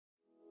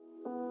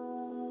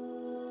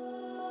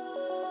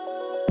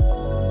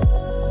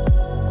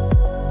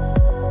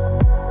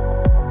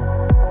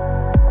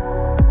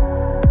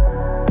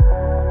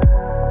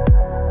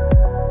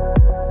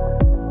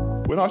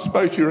I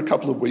spoke here a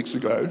couple of weeks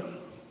ago,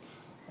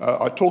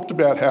 I talked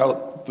about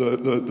how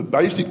the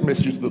basic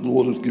message that the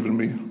Lord has given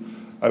me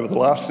over the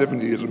last 7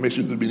 years, a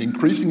message that's been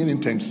increasing in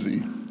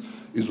intensity,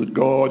 is that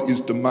God is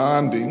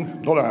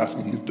demanding, not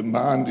asking, he's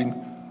demanding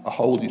a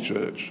holy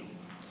church.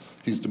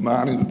 He's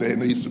demanding that there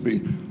needs to be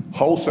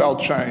wholesale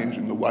change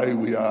in the way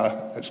we are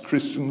as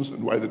Christians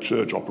and the way the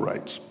church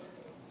operates.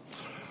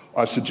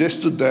 I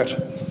suggested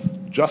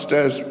that just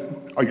as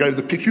I gave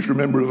the picture, if you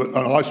remember, of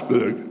an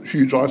iceberg,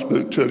 huge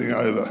iceberg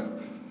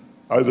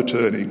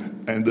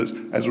overturning, and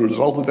that as a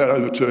result of that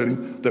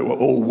overturning, there were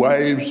all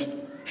waves,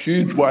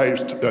 huge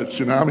waves,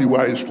 tsunami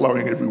waves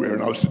flowing everywhere.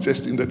 And I was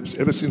suggesting that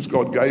ever since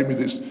God gave me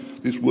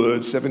this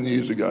word 7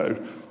 years ago,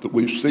 that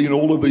we've seen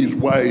all of these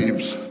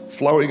waves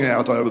flowing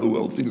out over the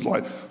world, things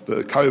like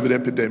the COVID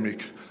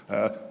epidemic,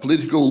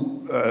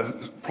 political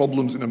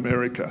problems in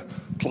America,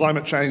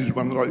 climate change is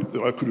one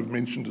that I could have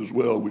mentioned as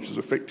well, which is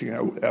affecting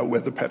our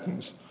weather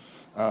patterns.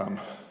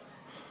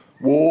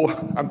 War,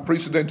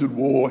 unprecedented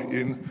war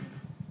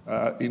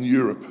in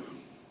Europe,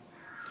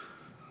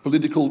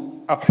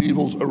 political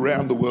upheavals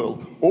around the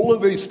world. All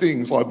of these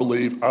things, I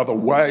believe, are the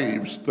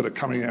waves that are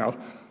coming out.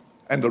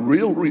 And the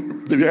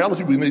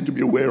reality we need to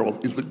be aware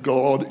of is that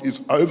God is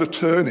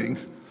overturning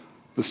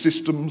the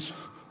systems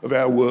of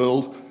our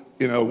world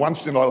in a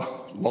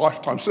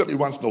once-in-a-lifetime, certainly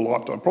once in a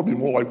lifetime, probably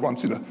more like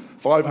once in a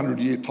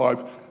 500-year type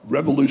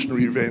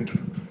revolutionary event.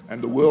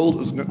 And the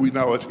world, as we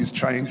know it, is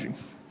changing.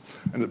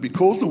 And that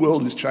because the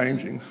world is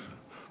changing,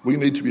 we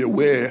need to be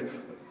aware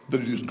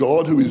that it is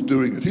God who is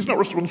doing it. He's not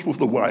responsible for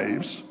the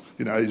waves.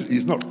 You know,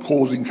 he's not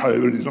causing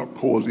COVID, he's not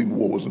causing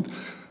wars.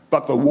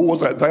 But the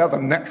wars, they are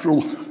the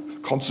natural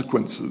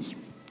consequences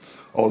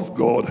of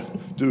God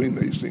doing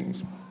these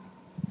things.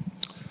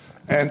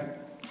 And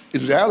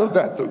it is out of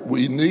that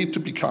we need to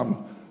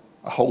become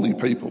a holy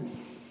people.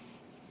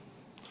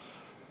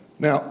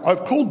 Now,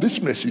 I've called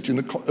this message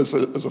as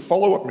a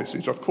follow-up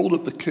message, I've called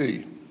it the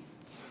key.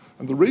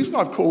 And the reason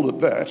I've called it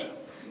that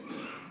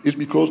is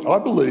because I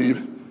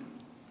believe,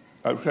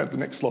 okay, the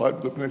next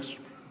slide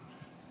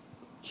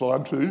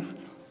too.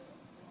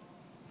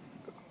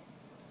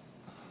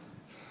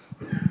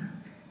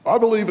 I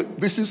believe that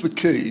this is the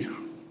key,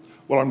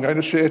 what I'm going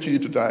to share to you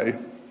today,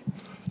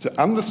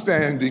 to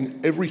understanding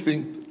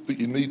everything that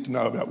you need to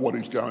know about what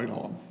is going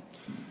on.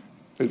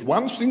 There's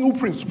one single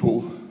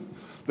principle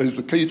that is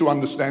the key to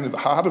understanding the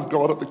heart of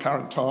God at the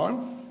current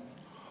time,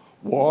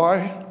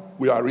 why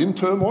we are in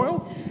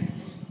turmoil,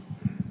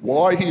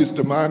 why he is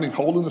demanding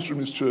holiness from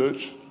his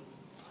church,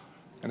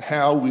 and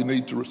how we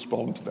need to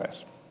respond to that.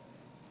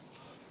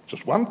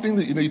 Just one thing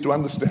that you need to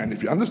understand.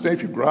 If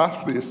you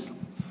grasp this,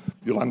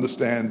 you'll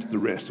understand the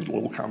rest. It'll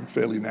all come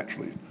fairly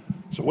naturally.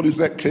 So what is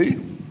that key?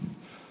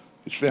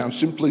 It's found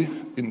simply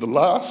in the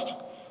last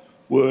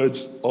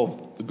words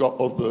of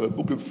the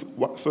book of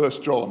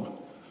 1 John,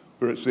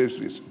 where it says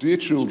this: "Dear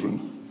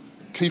children,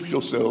 keep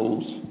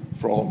yourselves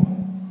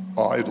from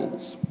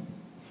idols."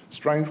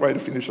 Strange way to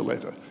finish a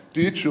letter.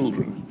 Dear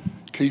children,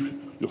 keep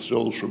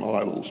yourselves from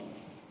idols.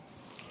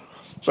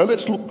 So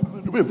let's look.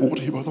 Do we have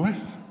water here, by the way?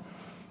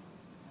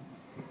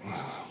 I'm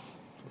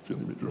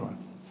feeling a bit dry.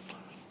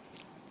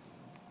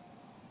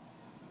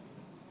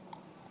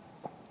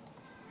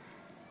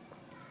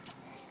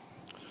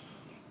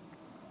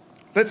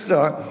 Let's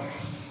start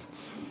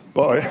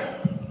by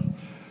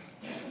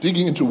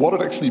digging into what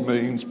it actually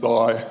means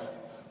by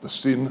the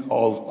sin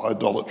of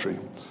idolatry.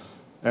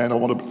 And I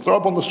want to throw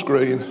up on the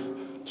screen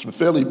a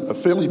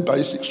fairly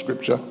basic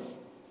scripture,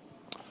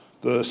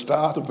 the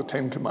start of the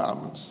Ten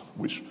Commandments,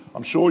 which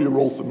I'm sure you're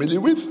all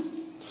familiar with.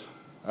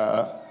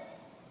 The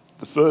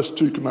first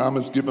two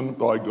commandments given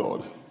by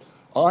God.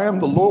 "I am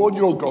the Lord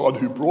your God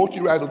who brought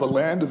you out of the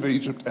land of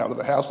Egypt, out of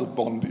the house of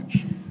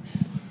bondage.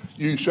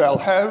 You shall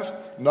have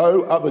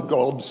no other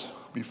gods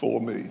before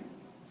me.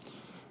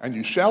 And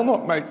you shall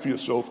not make for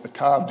yourself a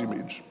carved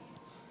image,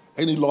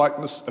 any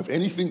likeness of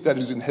anything that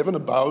is in heaven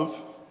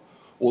above,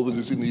 or that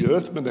is in the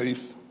earth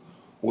beneath,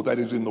 or that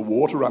is in the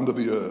water under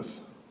the earth.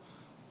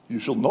 You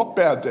shall not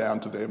bow down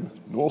to them,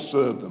 nor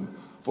serve them.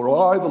 For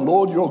I, the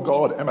Lord your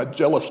God, am a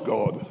jealous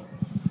God,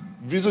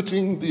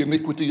 visiting the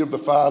iniquity of the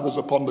fathers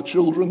upon the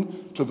children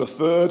to the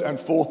third and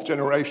fourth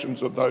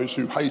generations of those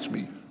who hate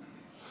me,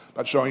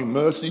 but showing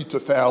mercy to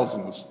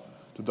thousands,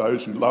 to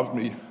those who love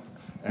me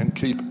and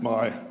keep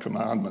my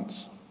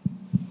commandments."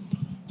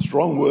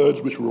 Strong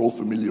words which we're all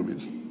familiar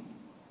with.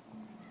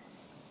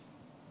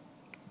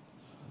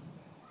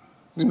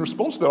 In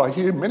response to that, I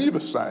hear many of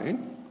us saying,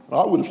 and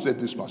I would have said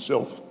this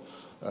myself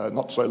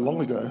not so long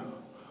ago,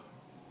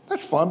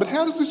 that's fine, but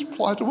how does this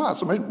apply to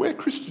us? I mean, we're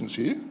Christians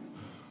here.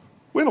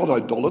 We're not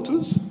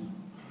idolaters.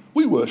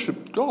 We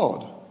worship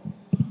God.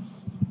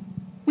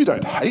 We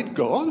don't hate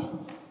God.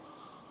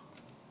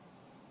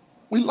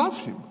 We love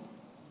him.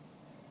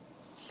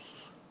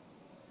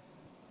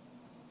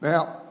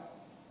 Now,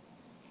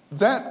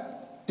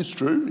 that is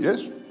true,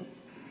 yes,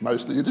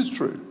 mostly it is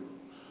true.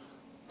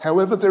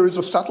 However, there is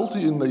a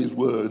subtlety in these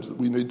words that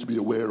we need to be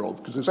aware of,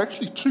 because there's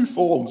actually two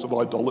forms of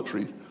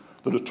idolatry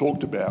that are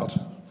talked about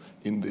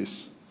in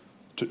this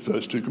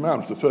first two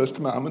commandments, the first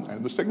commandment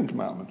and the second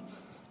commandment.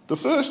 The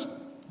first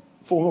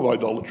form of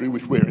idolatry,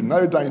 which we're in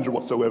no danger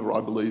whatsoever,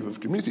 I believe, of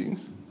committing,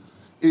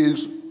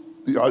 is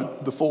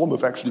the form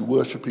of actually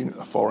worshipping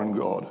a foreign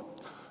god.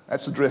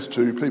 That's addressed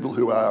to people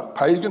who are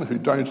pagan, who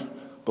don't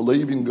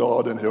believe in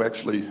God and who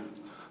actually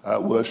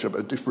worship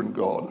a different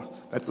god.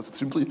 That's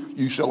simply,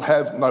 you shall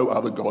have no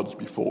other gods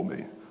before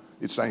me.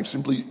 It's saying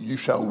simply, you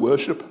shall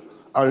worship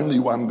only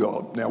one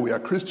God. Now, we are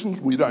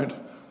Christians, we don't,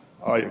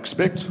 I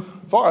expect,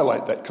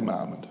 violate that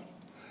commandment.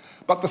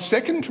 But the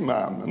second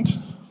commandment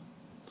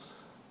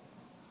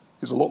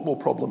is a lot more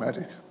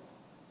problematic,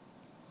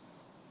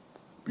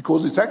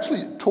 because it's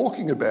actually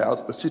talking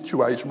about a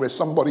situation where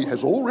somebody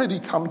has already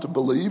come to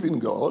believe in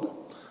God,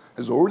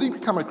 has already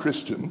become a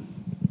Christian,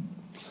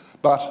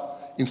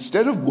 but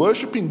instead of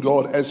worshipping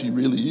God as he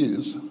really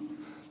is,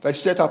 they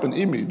set up an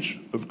image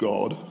of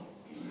God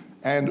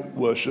and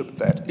worship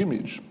that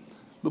image.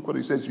 Look what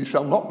he says, you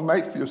shall not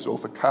make for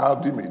yourself a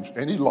carved image,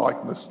 any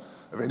likeness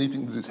of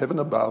anything that is heaven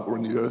above or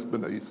in the earth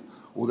beneath,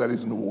 or that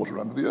is in the water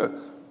under the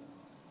earth.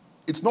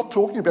 It's not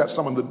talking about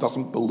someone that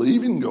doesn't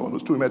believe in God,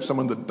 it's talking about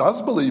someone that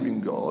does believe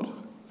in God,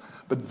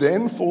 but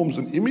then forms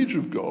an image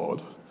of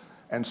God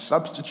and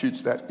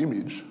substitutes that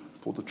image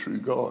for the true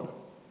God.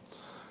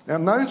 Now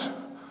note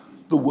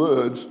the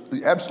words,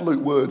 the absolute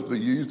words that are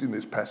used in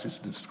this passage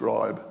to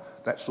describe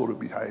that sort of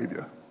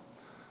behaviour.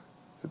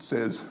 It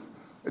says,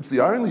 it's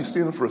the only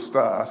sin for a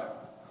start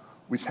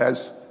which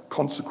has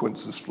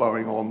consequences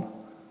flowing on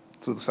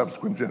to the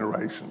subsequent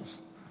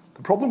generations.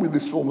 The problem with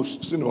this form of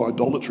sin of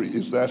idolatry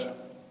is that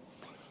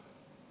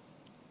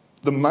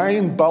the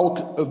main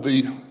bulk of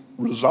the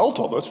result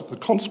of it, the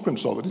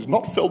consequence of it, is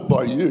not felt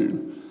by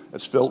you,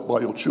 it's felt by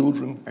your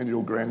children and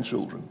your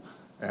grandchildren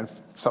and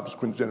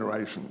subsequent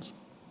generations.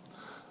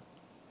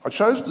 I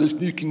chose this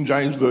New King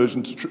James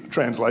Version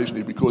translation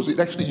here because it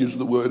actually uses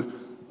the word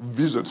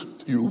visit.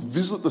 You will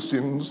visit the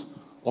sins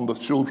on the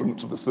children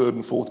to the third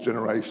and fourth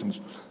generations.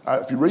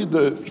 If you read,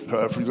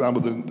 for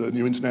example, the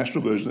New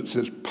International Version, it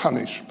says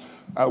punish,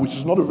 which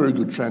is not a very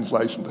good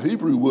translation. The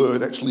Hebrew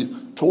word actually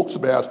talks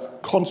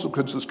about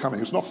consequences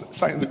coming. It's not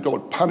saying that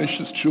God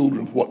punishes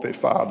children for what their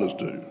fathers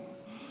do.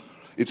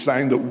 It's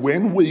saying that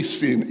when we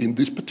sin in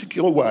this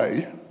particular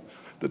way,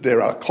 that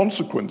there are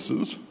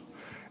consequences,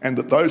 and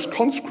that those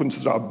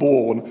consequences are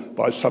borne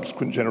by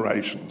subsequent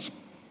generations.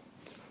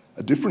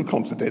 A different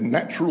concept, they're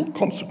natural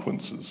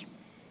consequences,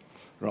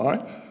 right?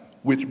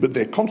 But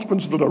they're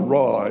consequences that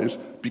arise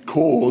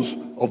because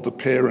of the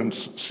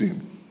parents'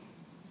 sin.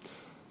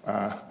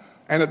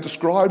 And it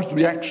describes the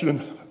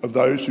reaction of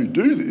those who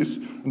do this,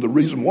 and the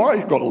reason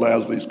why God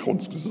allows these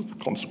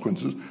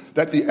consequences,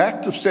 that the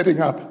act of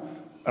setting up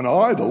an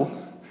idol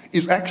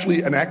is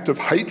actually an act of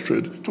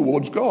hatred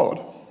towards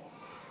God.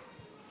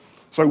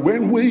 So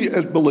when we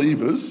as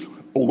believers,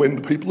 or when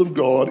the people of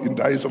God in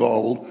days of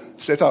old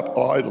set up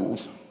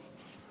idols,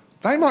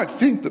 they might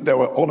think that they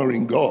were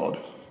honouring God,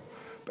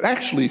 but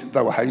actually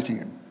they were hating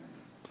him.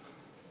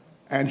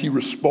 And he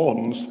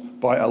responds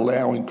by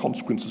allowing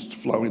consequences to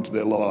flow into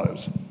their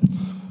lives.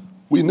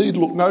 We need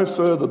look no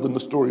further than the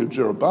story of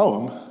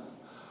Jeroboam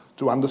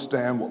to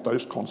understand what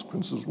those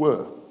consequences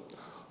were.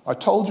 I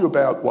told you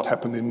about what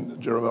happened in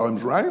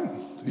Jeroboam's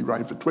reign. He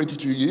reigned for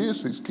 22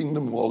 years. His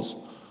kingdom was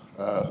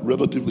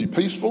relatively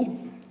peaceful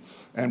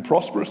and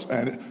prosperous,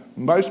 and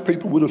most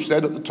people would have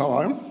said at the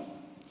time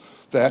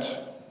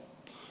that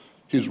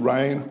his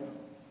reign,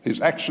 his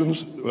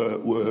actions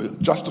were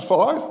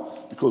justified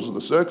because of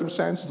the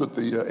circumstances, that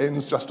the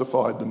ends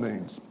justified the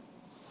means.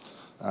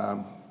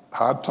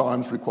 Hard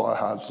times require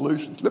hard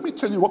solutions. Let me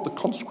tell you what the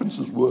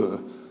consequences were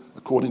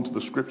according to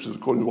the scriptures,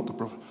 according to what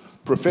the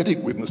prophetic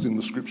witness in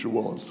the scripture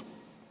was.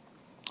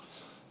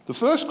 The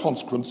first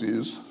consequence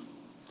is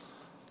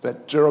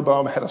that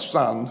Jeroboam had a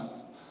son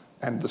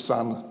and the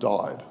son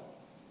died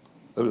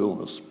of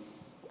illness.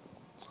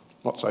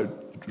 Not so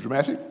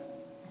dramatic,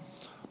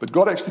 but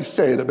God actually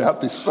said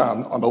about this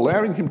son, I'm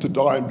allowing him to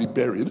die and be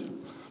buried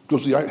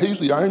because he's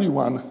the only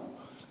one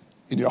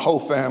in your whole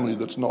family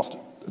that's not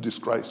a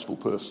disgraceful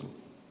person.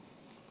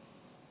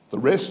 The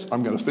rest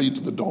I'm going to feed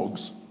to the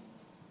dogs.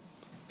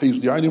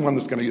 He's the only one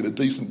that's going to get a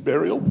decent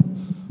burial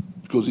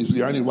because he's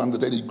the only one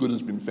that any good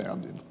has been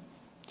found in.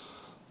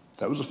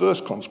 That was the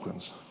first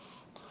consequence.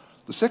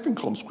 The second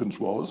consequence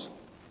was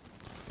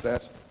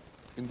that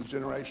in the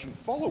generation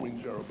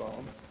following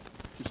Jeroboam,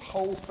 his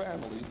whole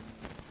family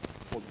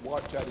was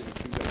wiped out in a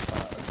 2-day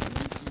fire. And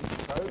the king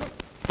took over,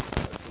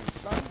 as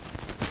his son,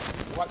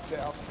 and wiped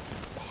out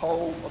the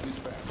whole of his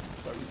family.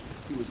 So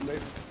he was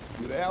left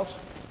without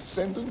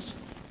descendants,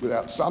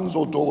 without sons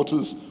or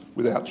daughters,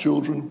 without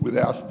children,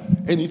 without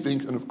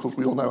anything. And of course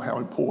we all know how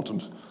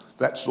important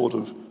that sort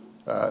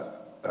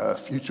of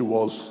future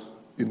was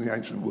in the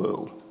ancient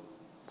world.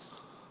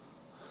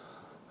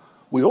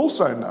 We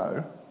also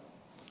know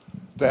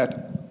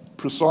that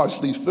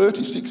precisely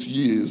 36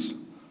 years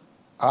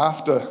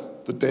after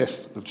the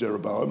death of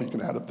Jeroboam, you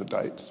can add up the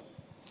dates,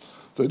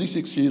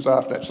 36 years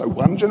after that, so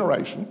one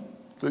generation,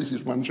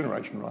 36 is one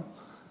generation, right?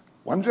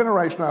 One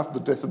generation after the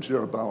death of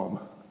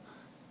Jeroboam,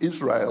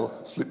 Israel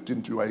slipped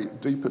into a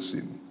deeper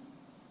sin,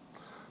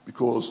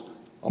 because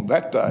on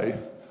that day,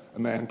 a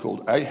man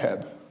called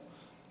Ahab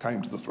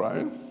came to the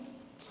throne.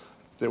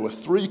 There were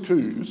 3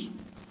 coups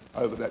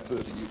over that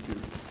 30-year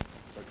period,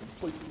 so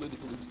complete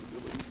political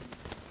instability.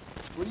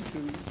 3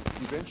 coups.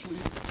 Eventually,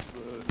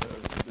 the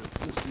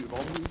dynasty of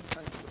Omri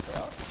came to the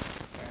power,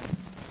 and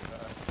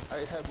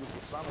Ahab was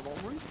the son of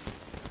Omri.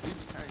 He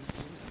became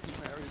king, and he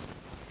married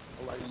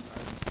a lady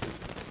named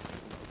Jezebel.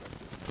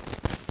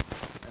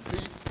 And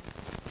he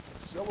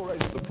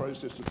accelerated the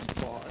process of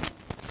decline,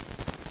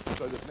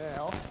 so that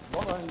now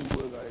not only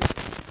were they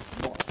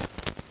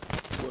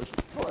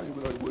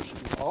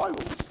worshipping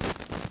idols,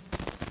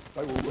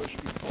 they were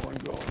worshipping foreign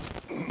gods.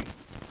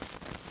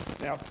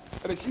 Now,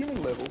 at a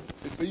human level,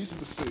 it's easy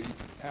to see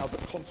how the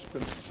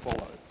consequences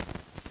follow.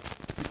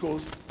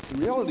 Because the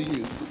reality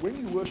is that when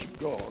you worship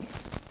God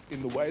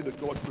in the way that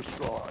God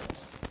prescribes,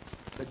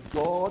 that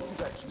God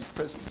is actually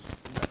present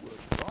in that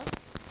worship, right?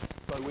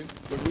 So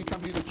when we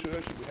come here to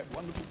church and we have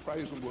wonderful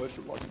praise and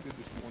worship like we did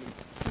this morning,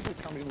 people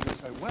come in and they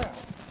say, wow,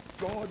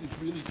 God is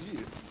really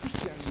here.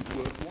 Christianity is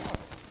worthwhile.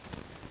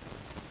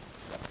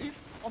 Now, if,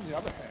 on the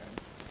other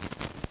hand,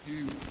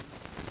 you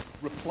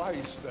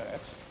replace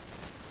that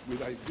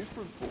with a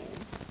different form,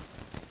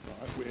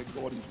 right, where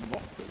God is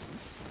not present,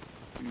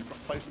 you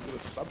replace it with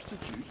a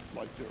substitute,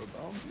 like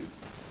Jeroboam did,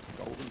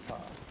 golden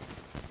calf,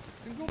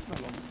 then God's no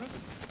longer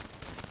present.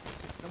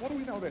 Now, what do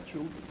we know about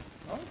children?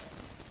 Right?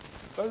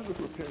 Those of you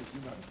who are parents,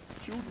 you know,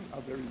 children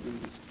are very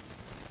realistic.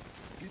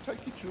 If you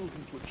take your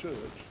children to a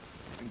church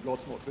and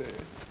God's not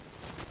there,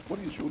 what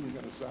are your children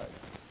going to say?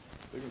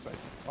 They're going to say,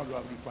 I'd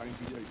rather be playing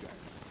video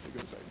games. They're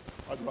going to say,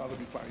 I'd rather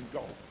be playing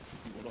golf,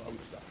 is what I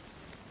would say.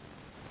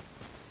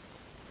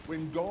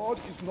 When God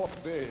is not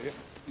there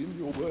in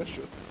your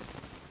worship,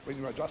 when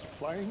you are just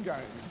playing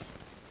games,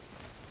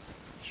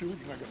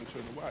 children are going to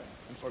turn away.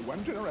 And so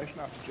one generation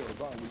after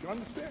Jeroboam, we can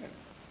understand,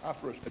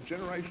 after a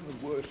generation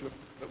of worship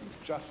that was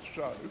just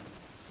show,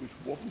 which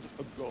wasn't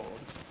of God,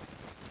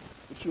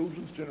 the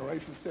children's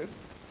generation said,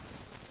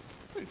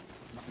 there's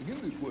nothing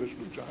in this worship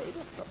of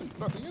Jehovah,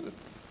 nothing in it.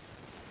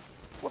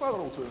 What other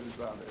alternatives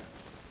are there?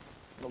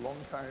 And along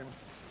came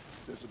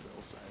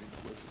Jezebel saying,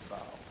 worship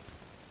Baal,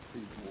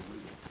 he's more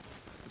real.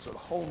 And so the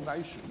whole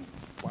nation,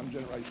 one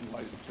generation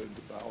later, turned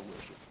to Baal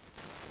worship.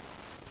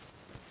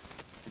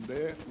 From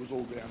there, it was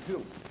all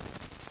downhill.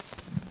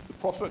 The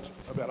prophet,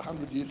 about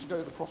 100 years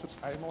ago, the prophets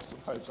Amos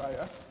and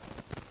Hosea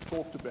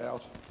talked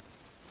about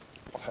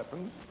what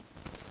happened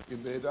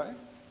in their day,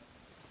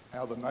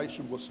 how the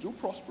nation was still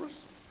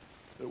prosperous,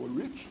 they were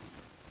rich,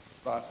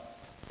 but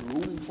the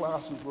ruling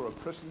classes were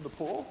oppressing the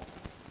poor,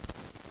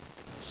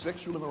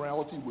 sexual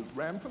immorality was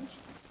rampant,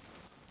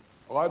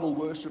 idol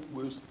worship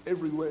was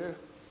everywhere,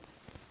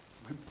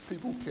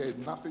 people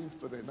cared nothing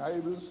for their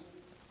neighbours,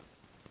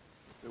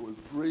 there was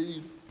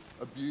greed,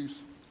 abuse,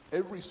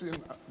 every sin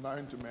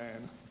known to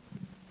man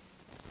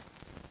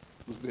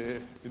was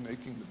there in their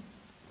kingdom.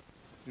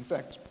 In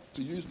fact,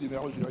 to use the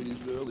analogy I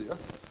used earlier,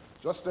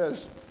 just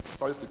as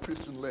both the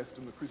Christian left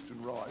and the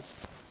Christian right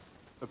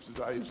of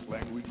today's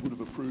language would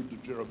have approved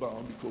of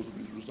Jeroboam because of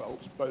his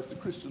results, both the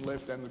Christian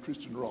left and the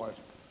Christian right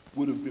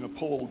would have been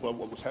appalled by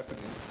what was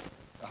happening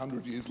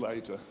 100 years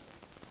later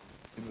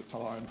in the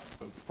time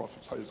of the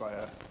prophets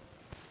Hosea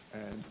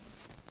and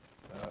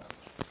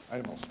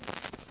Amos.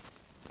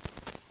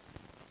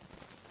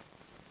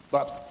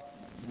 But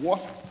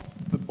what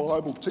the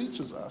Bible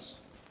teaches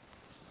us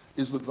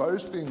is that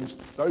those things,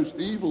 those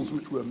evils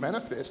which were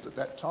manifest at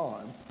that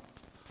time,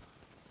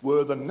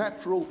 were the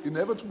natural,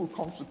 inevitable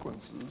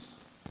consequences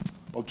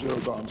of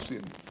Jeroboam's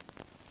sin.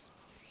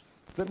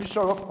 Let me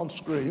show up on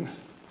screen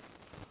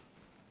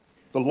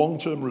the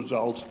long-term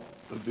result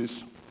of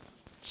this,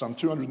 some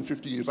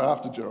 250 years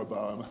after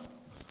Jeroboam,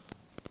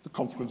 the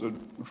consequence of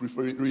which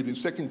we read in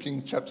 2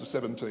 Kings chapter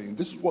 17.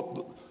 This is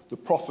what the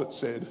prophet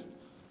said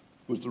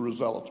was the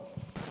result.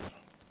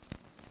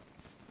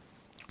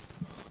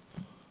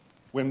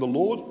 When the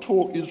Lord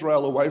tore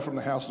Israel away from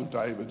the house of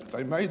David,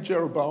 they made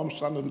Jeroboam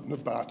son of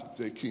Nebat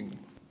their king.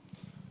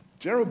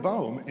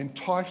 Jeroboam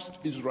enticed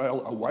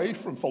Israel away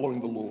from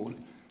following the Lord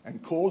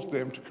and caused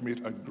them to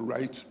commit a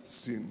great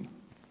sin.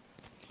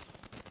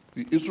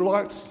 The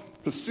Israelites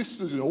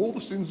persisted in all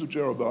the sins of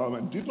Jeroboam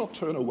and did not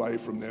turn away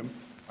from them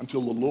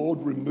until the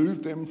Lord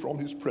removed them from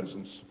his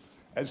presence,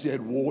 as he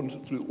had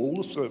warned through all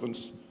the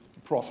servants,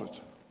 the prophet.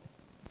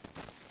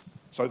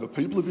 So the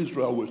people of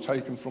Israel were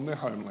taken from their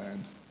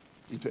homeland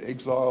into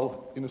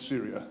exile in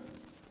Assyria,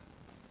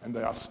 and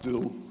they are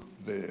still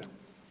there.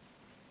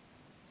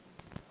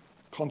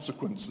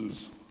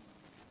 Consequences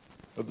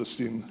of the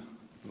sin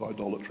of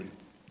idolatry.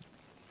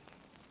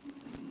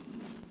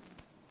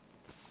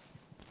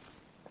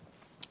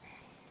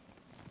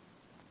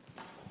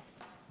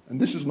 And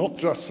this is not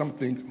just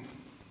something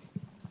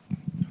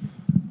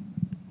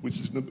which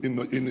is in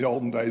the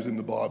olden days in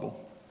the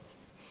Bible.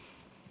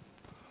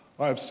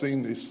 I have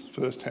seen this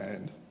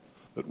firsthand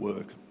at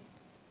work.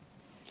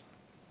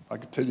 I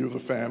could tell you of a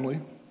family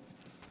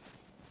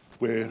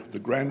where the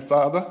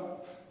grandfather,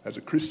 as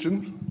a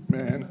Christian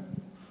man,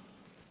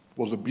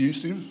 was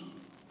abusive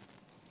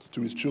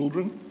to his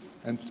children,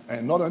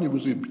 and not only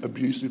was he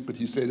abusive, but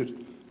he said,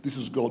 "This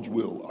is God's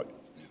will.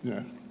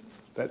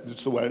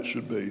 That's the way it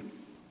should be."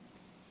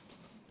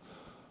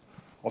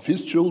 Of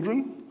his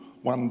children,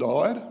 one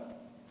died.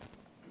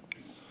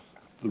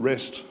 The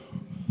rest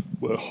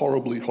were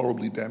horribly,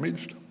 horribly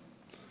damaged.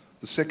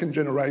 The second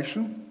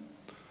generation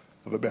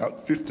of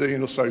about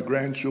 15 or so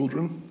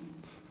grandchildren,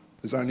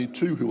 there's only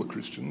 2 who are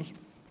Christians.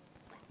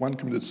 One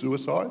committed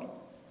suicide.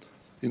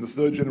 In the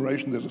third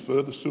generation, there's a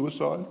further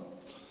suicide.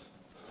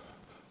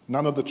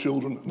 None of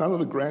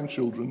the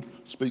grandchildren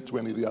speak to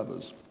any of the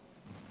others.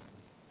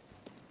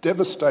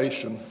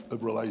 Devastation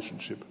of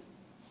relationship.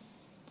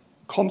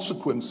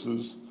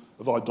 Consequences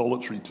of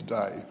idolatry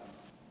today.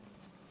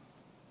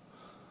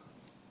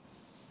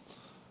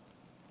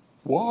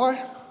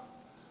 Why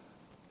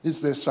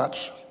is there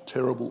such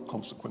terrible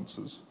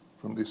consequences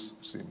from this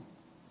sin?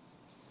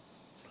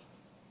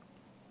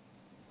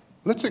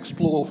 Let's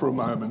explore for a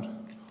moment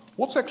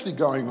what's actually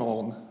going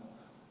on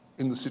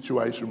in the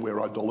situation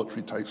where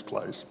idolatry takes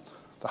place.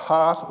 The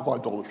heart of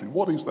idolatry.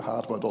 What is the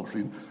heart of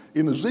idolatry?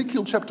 In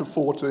Ezekiel chapter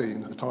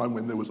 14, a time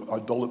when there was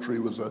idolatry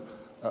was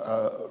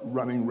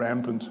running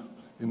rampant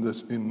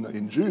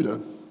in Judah,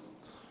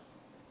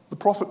 the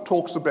prophet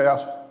talks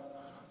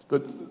about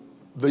that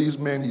these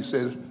men, he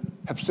said,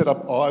 have set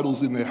up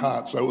idols in their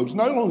hearts. So it was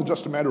no longer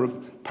just a matter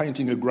of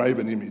painting a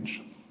graven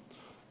image.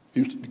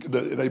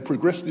 They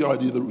progressed the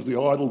idea that it was the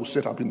idol was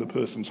set up in the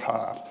person's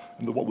heart,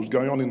 and that what was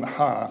going on in the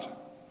heart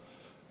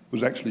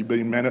was actually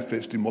being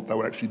manifest in what they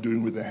were actually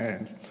doing with their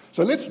hands.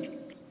 So let's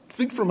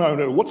think for a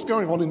moment, what's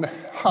going on in the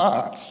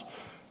hearts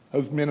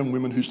of men and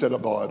women who set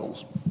up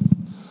idols?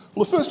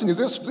 Well, the first thing is,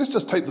 let's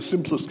just take the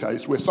simplest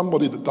case where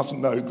somebody that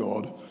doesn't know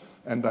God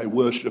and they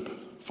worship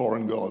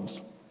foreign gods.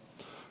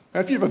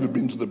 Now, if you've ever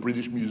been to the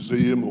British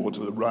Museum or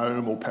to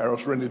Rome or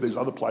Paris or any of these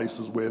other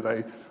places where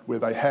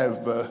they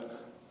have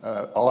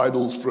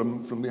idols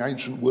from the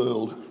ancient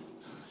world,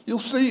 you'll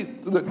see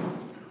that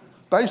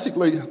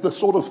basically the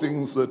sort of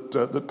things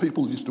that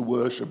people used to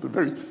worship are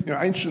very, the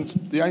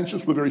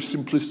ancients were very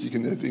simplistic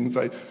in their things.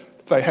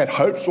 They had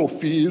hopes or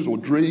fears or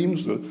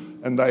dreams,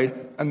 and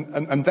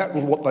that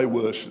was what they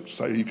worshipped.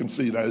 So you can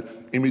see those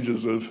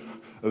images of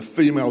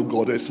female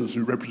goddesses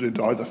who represent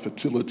either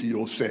fertility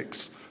or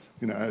sex.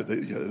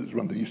 There's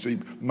one thing you see,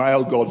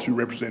 male gods who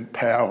represent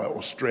power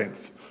or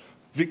strength,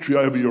 victory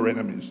over your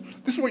enemies.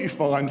 This is what you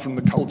find from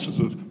the cultures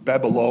of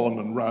Babylon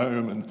and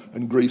Rome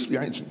and Greece,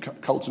 the ancient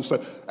cultures.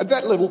 So at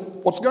that level,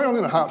 what's going on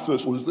in the heart,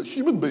 first of all, is that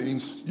human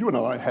beings, you and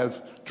I,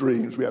 have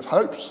dreams. We have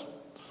hopes.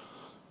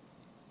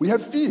 We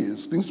have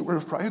fears, things that we're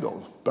afraid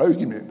of,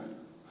 bogeymen.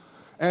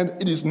 And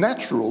it is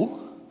natural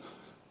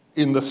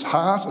in the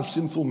heart of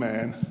sinful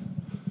man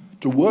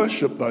to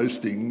worship those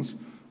things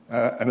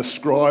and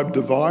ascribe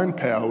divine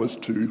powers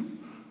to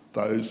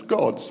those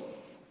gods.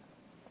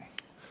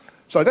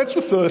 So that's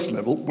the first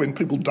level, when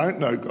people don't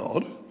know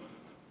God,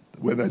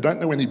 where they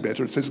don't know any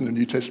better. It says in the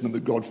New Testament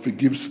that God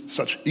forgives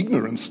such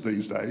ignorance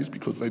these days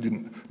because they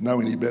didn't know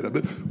any better.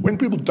 But when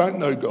people don't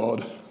know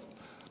God,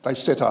 they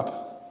set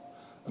up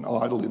an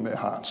idol in their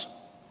hearts.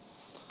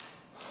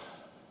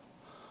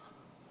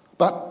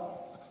 But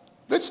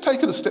let's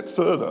take it a step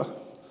further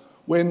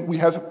when we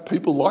have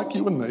people like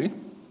you and me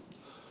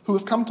who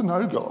have come to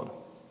know God.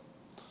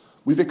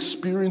 We've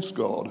experienced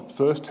God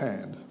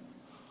firsthand.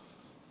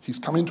 He's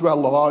come into our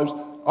lives.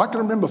 I can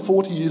remember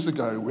 40 years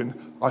ago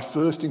when I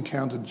first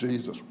encountered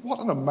Jesus. What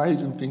an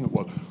amazing thing it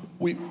was.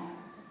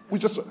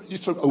 You're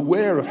sort of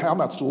aware of how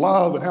much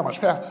love and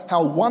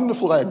how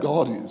wonderful our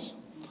God is.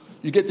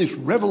 You get this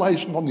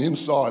revelation on the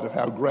inside of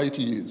how great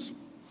he is.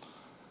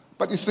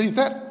 But you see,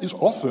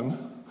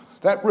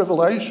 that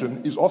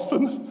revelation is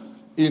often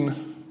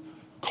in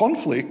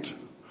conflict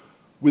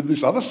with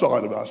this other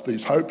side of us,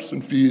 these hopes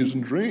and fears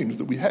and dreams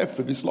that we have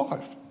for this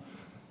life.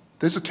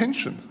 There's a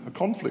tension, a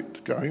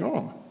conflict going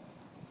on.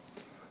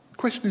 The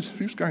question is,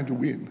 who's going to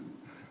win?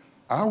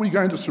 Are we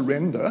going to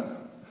surrender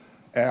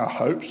our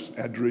hopes,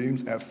 our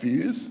dreams, our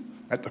fears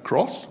at the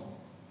cross?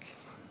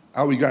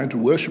 Are we going to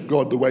worship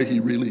God the way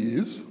he really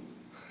is?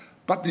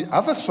 But the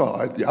other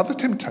side, the other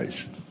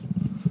temptation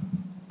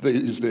that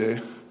is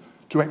there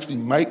to actually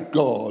make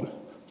God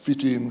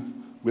fit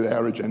in with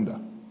our agenda.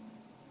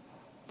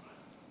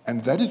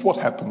 And that is what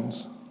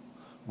happens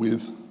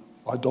with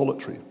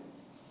idolatry.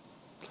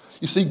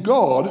 You see,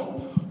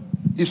 God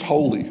is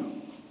holy.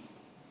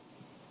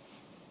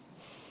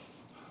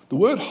 The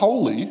word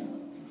holy,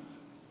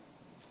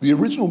 the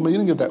original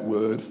meaning of that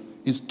word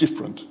is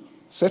different,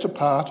 set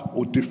apart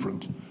or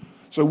different.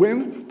 So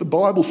when the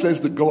Bible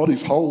says that God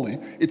is holy,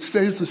 it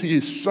says that he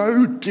is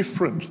so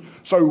different,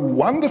 so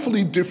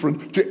wonderfully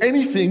different to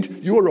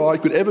anything you or I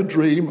could ever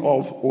dream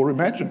of or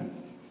imagine.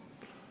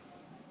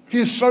 He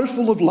is so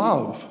full of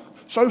love,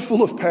 so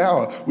full of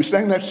power. We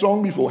sang that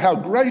song before, how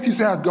great is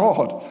our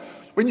God.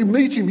 When you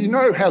meet him, you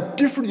know how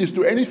different he is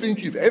to anything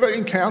you've ever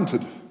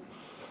encountered.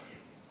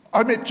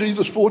 I met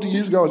Jesus 40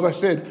 years ago, as I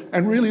said,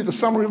 and really the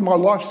summary of my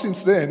life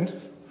since then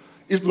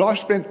is that I've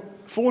spent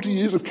 40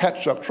 years of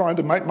catch-up trying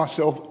to make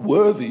myself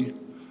worthy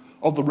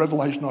of the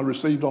revelation I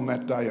received on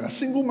that day in a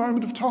single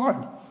moment of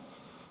time.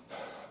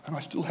 And I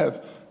still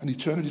have an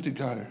eternity to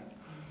go.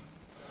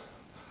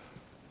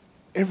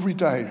 Every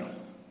day,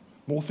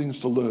 more things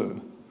to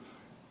learn.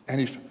 And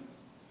if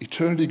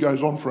eternity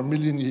goes on for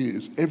 1,000,000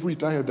 years, every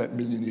day of that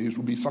 1,000,000 years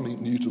will be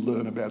something new to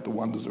learn about the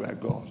wonders of our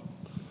God.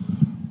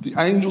 The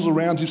angels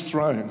around his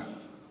throne,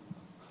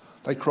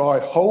 they cry,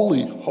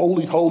 "Holy,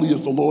 holy, holy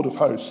is the Lord of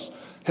hosts.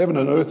 Heaven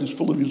and earth is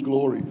full of his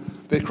glory."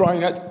 They're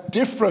crying out,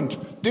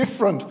 different,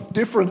 different,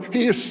 different.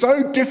 He is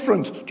so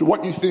different to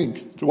what you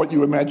think, to what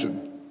you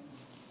imagine.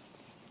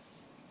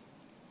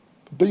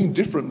 Being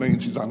different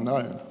means he's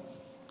unknown.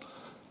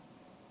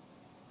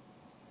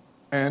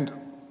 And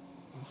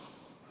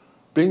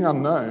being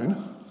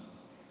unknown,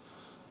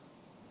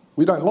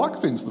 we don't like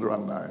things that are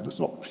unknown. It's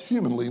not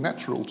humanly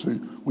natural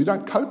to. We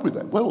don't cope with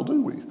that well,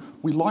 do we?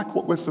 We like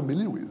what we're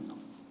familiar with.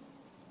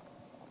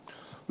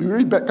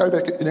 Go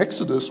back in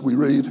Exodus, we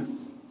read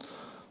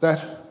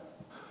that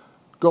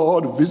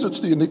God visits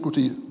the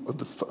iniquity of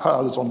the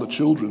fathers on the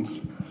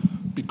children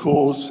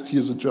because he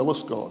is a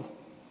jealous God.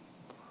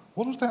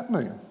 What does that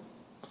mean?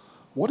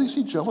 What is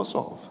he jealous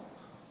of?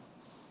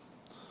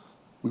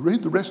 We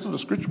read the rest of the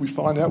scripture, we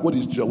find out what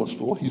he's jealous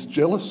for. He's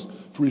jealous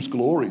for his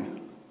glory.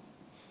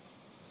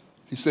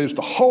 He says,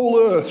 "The whole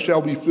earth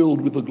shall be filled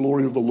with the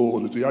glory of the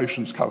Lord as the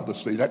oceans cover the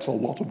sea." That's a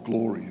lot of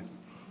glory.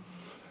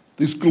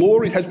 This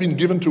glory has been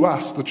given to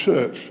us, the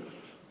church,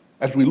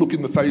 as we look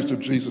in the face of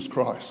Jesus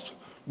Christ.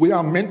 We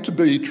are meant to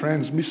be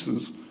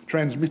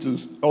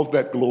transmitters of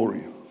that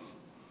glory.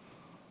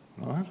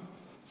 Right?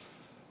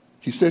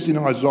 He says in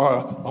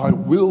Isaiah, "I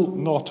will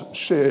not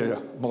share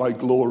my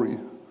glory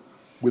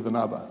with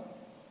another."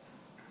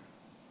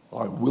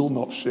 I will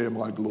not share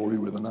my glory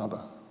with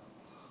another.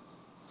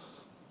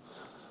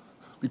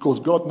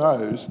 Because God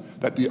knows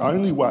that the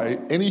only way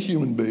any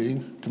human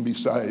being can be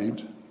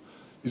saved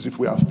is if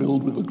we are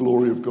filled with the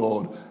glory of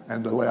God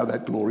and allow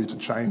that glory to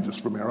change us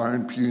from our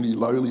own puny,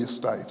 lowly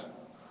estate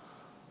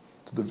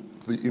to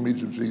the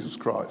image of Jesus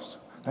Christ.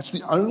 That's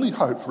the only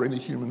hope for any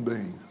human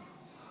being.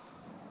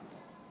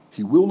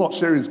 He will not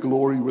share his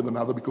glory with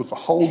another because the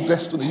whole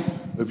destiny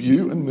of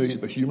you and me,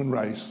 the human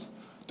race,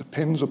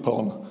 depends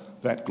upon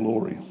that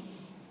glory.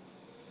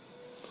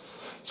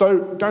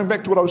 So going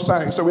back to what I was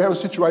saying, so we have a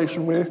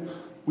situation where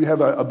we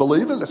have a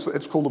believer,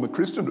 let's call them a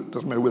Christian, it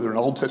doesn't matter whether an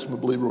Old Testament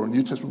believer or a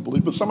New Testament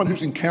believer, but someone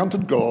who's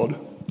encountered God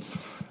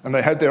and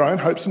they had their own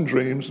hopes and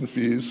dreams and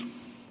fears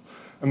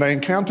and they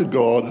encountered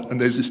God and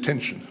there's this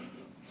tension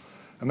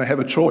and they have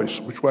a choice,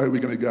 which way are we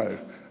going to go?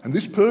 And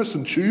this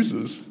person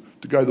chooses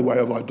to go the way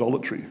of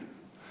idolatry.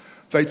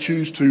 They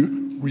choose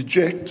to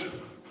reject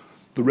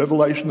the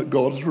revelation that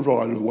God has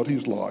provided of what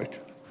he's like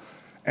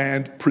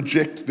and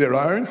project their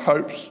own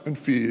hopes and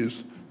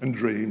fears and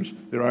dreams,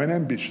 their own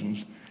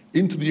ambitions,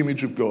 into the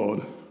image of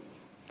God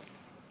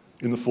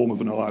in the form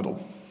of an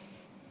idol.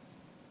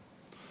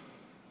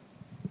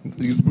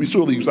 We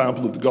saw the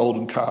example of the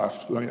golden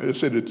calf. I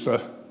said it's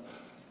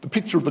the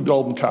picture of the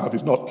golden calf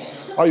is not.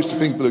 I used to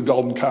think that a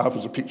golden calf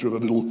was a picture of a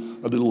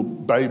little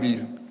baby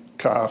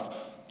calf,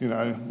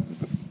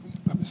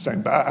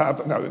 saying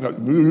no,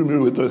 moo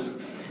moo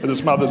at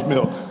its mother's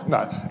milk.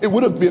 No, it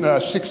would have been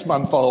a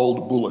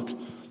 6-month-old bullock.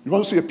 You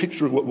want to see a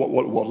picture of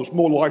what it was? It's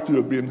more likely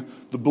to have been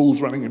the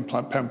bulls running in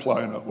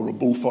Pamplona or a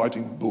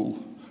bullfighting bull.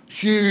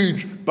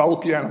 Huge,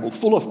 bulky animal,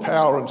 full of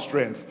power and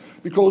strength,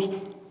 because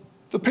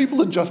the people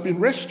had just been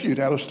rescued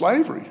out of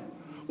slavery.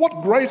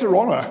 What greater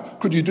honour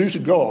could you do to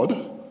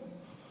God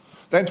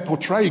than to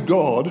portray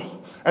God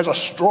as a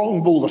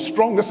strong bull, the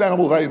strongest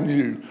animal they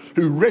knew,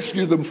 who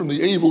rescued them from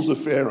the evils of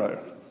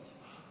Pharaoh?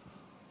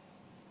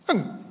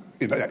 And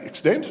in that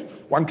extent,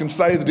 one can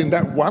say that in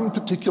that one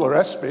particular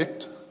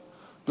aspect,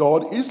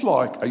 God is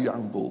like a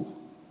young bull.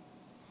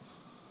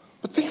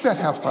 But think about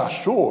how far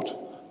short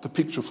the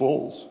picture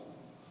falls.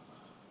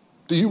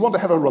 Do you want to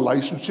have a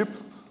relationship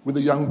with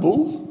a young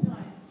bull?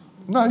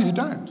 No, you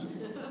don't.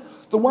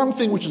 The one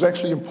thing which is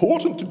actually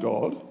important to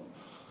God,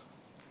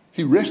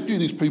 he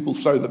rescued his people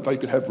so that they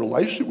could have a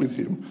relationship with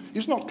him,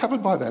 is not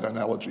covered by that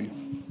analogy.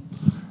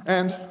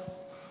 And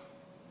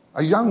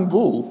a young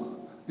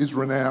bull is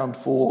renowned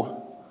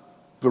for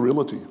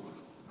virility.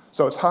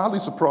 So it's hardly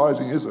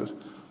surprising, is it,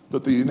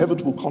 that the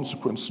inevitable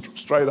consequence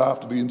straight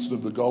after the incident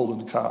of the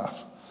golden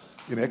calf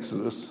in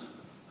Exodus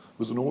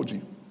was an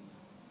orgy.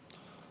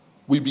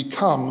 We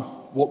become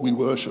what we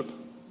worship,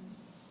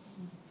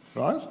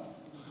 right?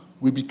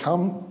 We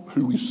become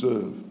who we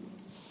serve.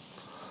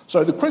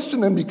 So the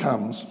question then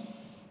becomes,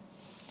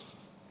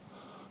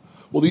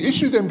 well, the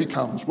issue then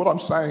becomes, what I'm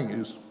saying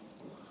is,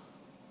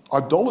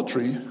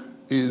 idolatry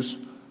is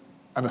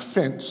an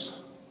offence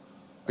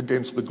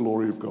against the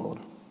glory of God.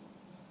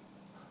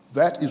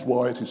 That is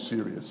why it is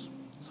serious.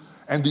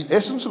 And the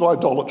essence of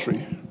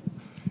idolatry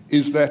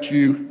is that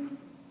you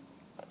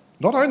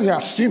not only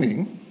are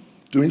sinning,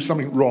 doing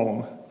something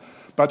wrong,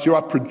 but you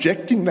are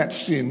projecting that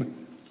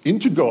sin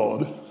into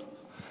God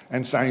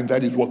and saying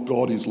that is what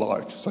God is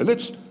like. So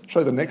let's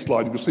show the next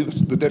slide. You can see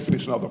the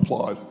definition I've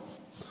applied.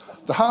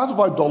 The heart of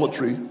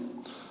idolatry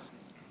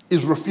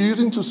is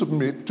refusing to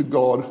submit to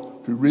God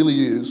who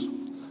really is,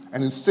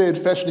 and instead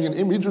fashioning an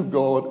image of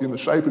God in the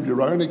shape of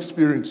your own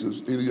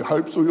experiences, either your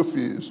hopes or your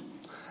fears,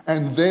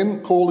 and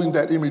then calling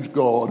that image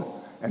God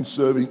and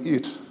serving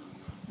it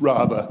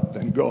rather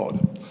than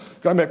God.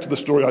 Going back to the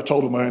story I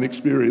told of my own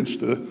experience,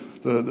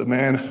 the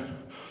man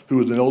who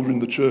was an elder in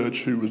the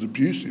church who was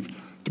abusive.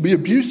 To be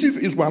abusive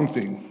is one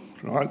thing,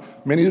 right?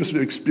 Many of us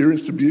have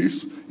experienced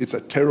abuse. It's a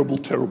terrible,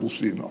 terrible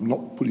sin. I'm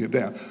not putting it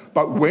down.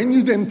 But when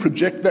you then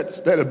project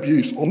that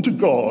abuse onto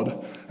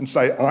God and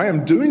say, I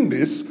am doing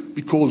this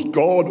because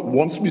God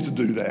wants me to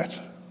do that,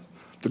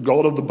 the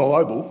God of the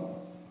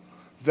Bible,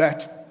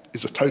 that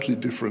is a totally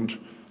different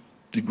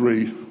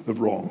degree of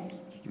wrong.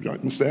 You don't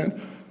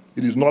understand?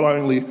 It is not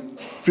only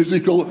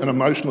physical and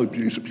emotional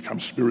abuse, it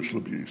becomes spiritual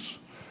abuse.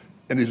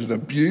 And it is an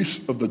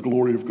abuse of the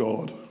glory of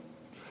God.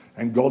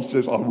 And God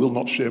says, I will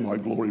not share my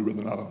glory with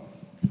another.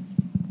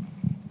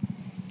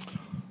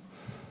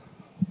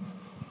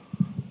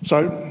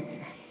 So,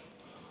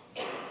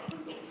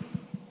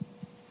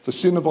 the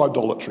sin of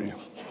idolatry,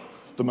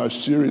 the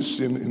most serious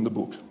sin in the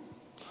book,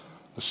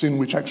 the sin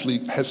which actually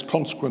has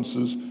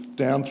consequences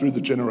down through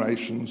the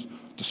generations,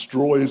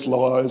 destroys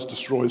lives,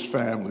 destroys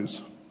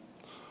families.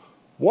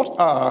 What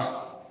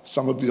are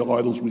some of the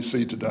idols we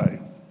see today?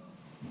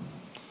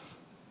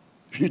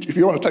 If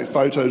you want to take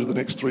photos of the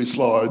next 3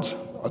 slides,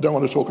 I don't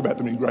want to talk about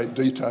them in great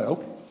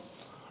detail,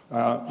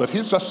 but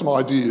here's just some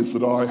ideas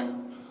that I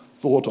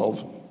thought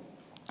of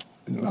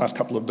in the last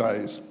couple of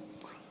days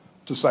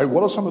to say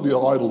what are some of the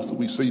idols that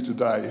we see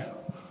today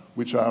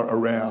which are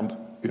around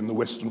in the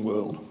Western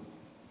world.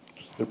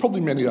 There are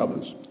probably many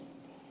others.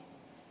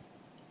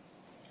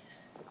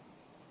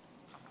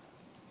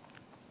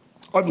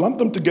 I've lumped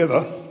them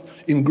together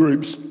in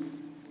groups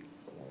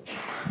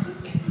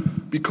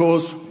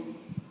because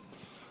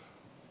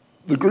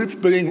the groups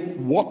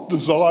being what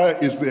desire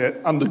is there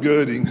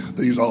undergirding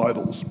these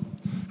idols.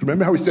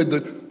 Remember how we said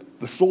that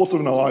the source of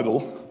an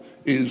idol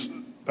is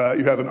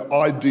you have an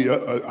idea,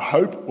 a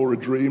hope or a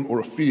dream or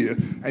a fear,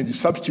 and you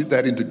substitute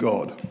that into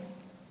God.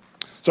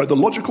 So the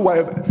logical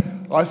way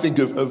I think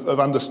of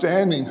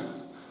understanding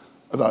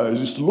those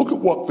is to look at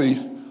what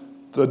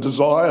the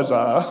desires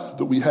are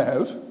that we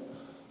have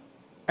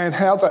and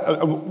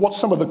what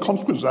some of the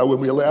consequences are when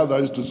we allow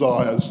those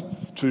desires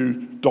to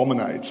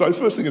dominate. So the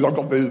first thing is I've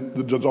got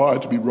the desire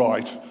to be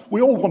right.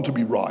 We all want to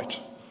be right.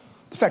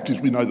 The fact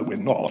is we know that we're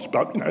not,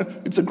 but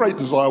it's a great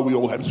desire we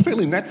all have. It's a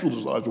fairly natural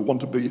desire to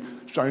want to be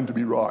shown to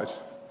be right.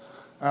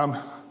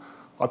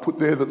 I put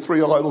there that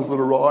 3 idols that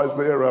arise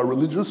there are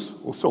religious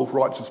or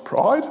self-righteous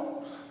pride.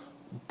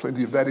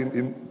 Plenty of that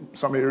in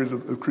some areas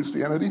of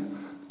Christianity.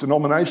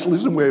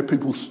 Denominationalism, where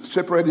people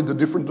separate into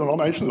different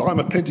denominations. I'm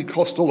a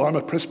Pentecostal, I'm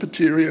a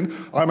Presbyterian,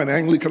 I'm an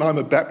Anglican, I'm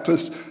a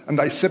Baptist, and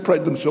they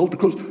separate themselves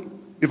because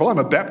if I'm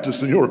a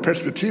Baptist and you're a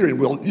Presbyterian,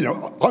 well,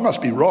 I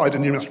must be right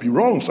and you must be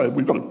wrong, so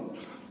we've got to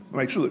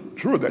make sure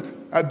of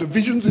that.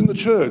 Divisions in the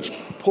church.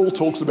 Paul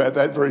talks about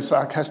that very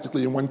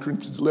sarcastically in 1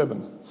 Corinthians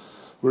 11,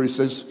 where he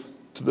says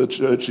to the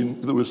church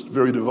that was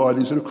very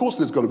divided, he said, of course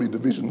there's got to be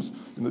divisions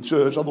in the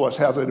church, otherwise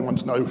how's anyone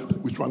to know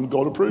which one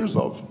God approves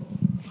of?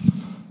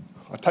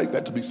 I take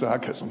that to be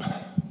sarcasm.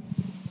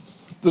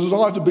 The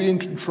desire to be in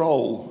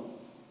control.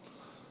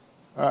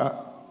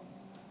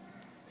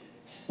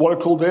 What I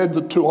call there,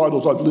 the 2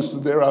 idols I've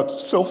listed there are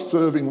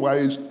self-serving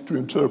ways to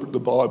interpret the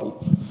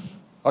Bible.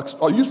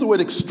 I use the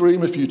word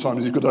extreme a few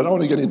times because I don't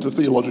want to get into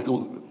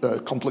theological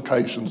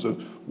complications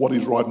of what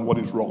is right and what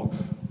is wrong.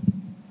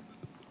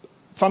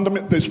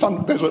 There's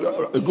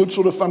a good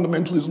sort of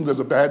fundamentalism, there's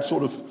a bad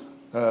sort of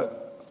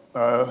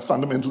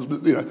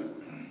fundamentalism.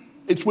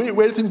 It's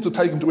where things are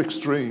taken to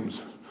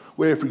extremes,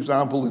 where, for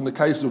example, in the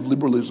case of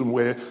liberalism,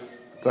 where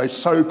they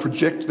so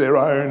project their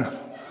own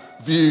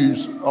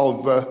views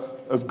of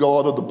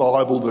God or the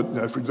Bible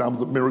that, for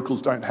example, that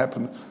miracles don't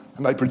happen,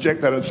 and they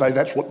project that and say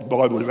that's what the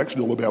Bible is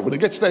actually all about. When it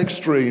gets to that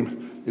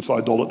extreme, it's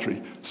idolatry.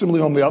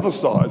 Similarly, on the other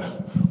side,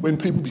 when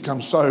people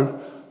become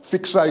so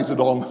fixated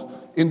on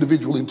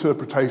individual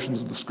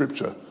interpretations of the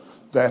Scripture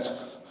that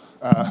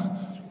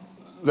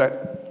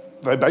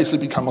they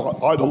basically become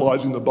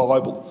idolising the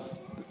Bible.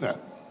 Now,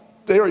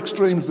 there are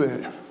extremes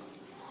there.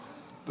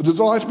 The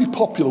desire to be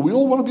popular. We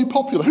all want to be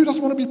popular. Who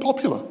doesn't want to be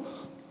popular?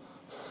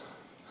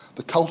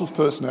 The cult of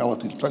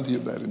personality, plenty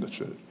of that in the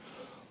church.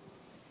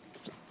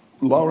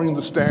 Lowering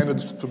the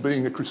standards for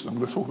being a Christian. I'm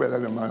going to talk about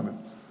that in a moment.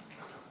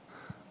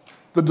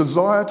 The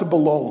desire to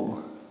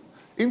belong.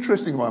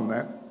 Interesting one,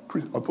 that.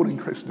 I put in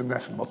Christian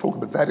national. I'll talk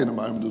about that in a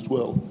moment as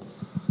well.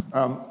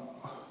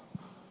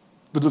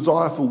 The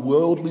desire for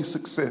worldly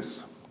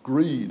success.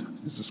 Greed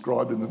is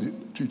described in the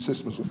New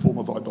Testament as a form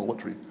of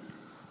idolatry.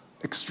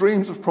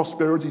 Extremes of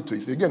prosperity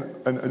teaching, again,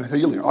 and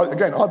healing.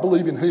 I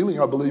believe in healing,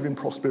 I believe in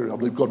prosperity. I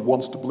believe God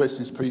wants to bless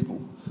his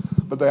people.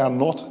 But they are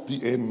not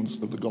the ends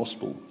of the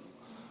gospel.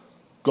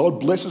 God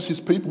blesses his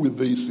people with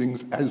these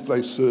things as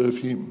they serve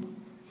him.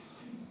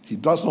 He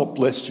does not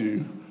bless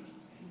you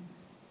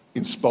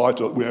in spite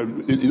of,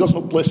 he does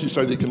not bless you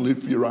so that you can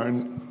live for your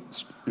own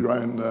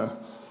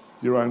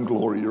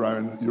glory, your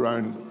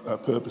own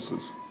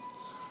purposes.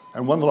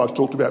 And one that I've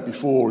talked about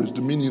before is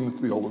dominion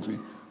theology,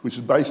 which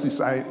is basically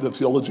saying the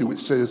theology which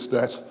says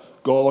that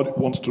God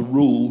wants to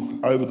rule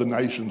over the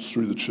nations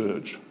through the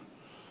church.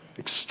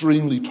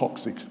 Extremely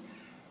toxic.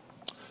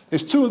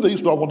 There's two of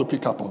these that I want to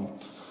pick up on.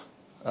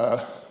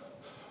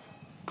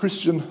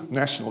 Christian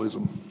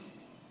nationalism.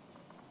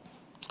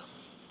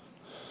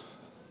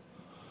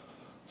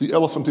 The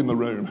elephant in the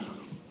room.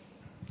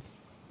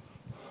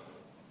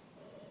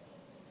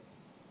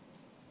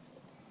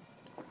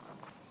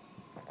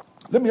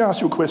 Let me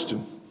ask you a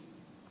question.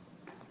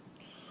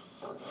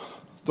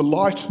 The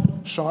light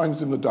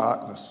shines in the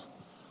darkness,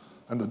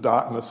 and the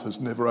darkness has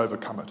never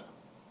overcome it.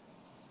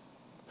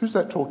 Who's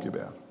that talking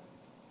about?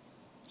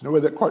 You know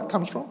where that quote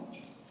comes from?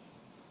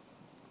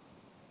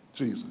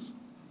 Jesus.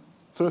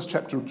 First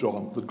chapter of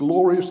John, the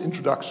glorious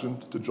introduction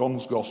to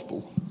John's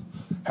Gospel.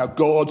 How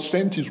God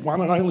sent his one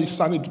and only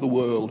Son into the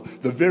world,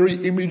 the very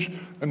image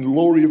and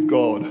glory of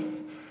God,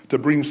 to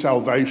bring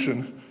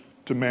salvation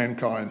to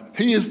mankind.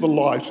 He is the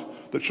light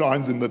that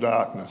shines in the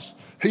darkness.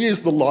 He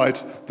is the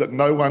light that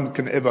no one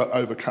can ever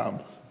overcome.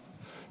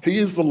 He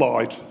is the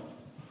light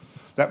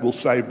that will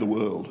save the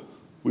world.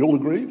 We all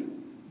agreed?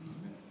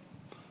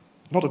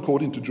 Not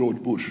according to George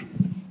Bush.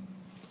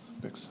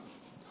 Next.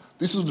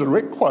 This is a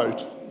direct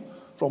quote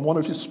from one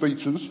of his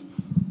speeches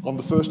on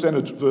the first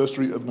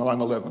anniversary of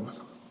 9/11.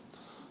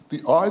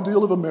 The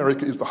ideal of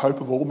America is the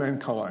hope of all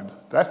mankind.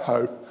 That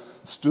hope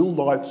still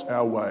lights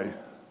our way.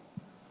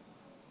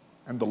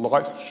 And the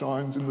light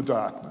shines in the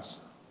darkness,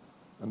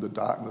 and the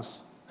darkness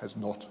has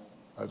not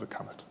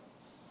overcome it.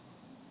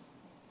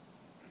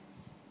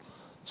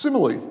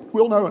 Similarly,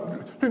 we all know,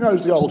 who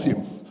knows the old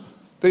hymn?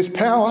 There's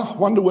power,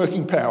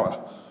 wonder-working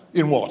power,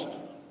 in what?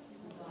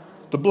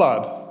 The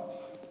blood.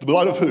 The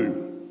blood of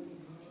who?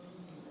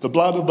 The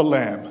blood of the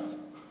Lamb.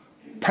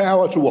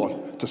 Power to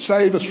what? To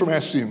save us from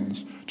our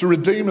sins, to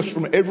redeem us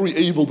from every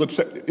evil that's,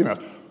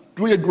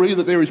 do we agree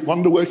that there is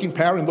wonder-working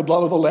power in the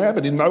blood of the Lamb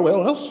and in nowhere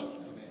else?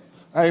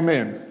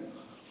 Amen.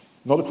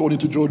 Not according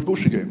to George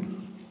Bush again.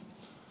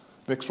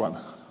 Next one.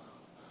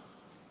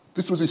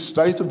 This was his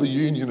State of the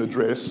Union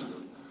address,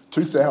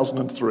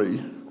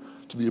 2003,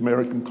 to the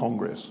American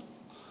Congress.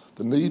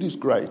 The need is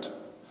great,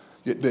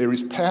 yet there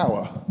is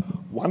power,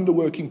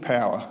 wonder-working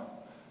power,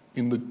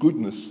 in the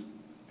goodness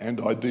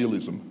and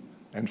idealism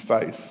and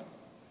faith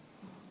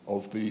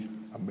of the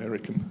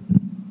American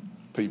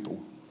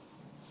people.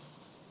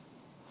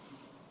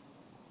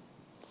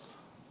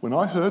 When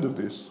I heard of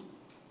this,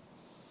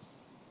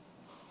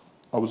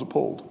 I was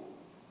appalled.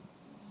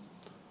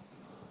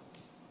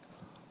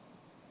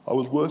 I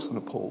was worse than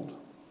appalled.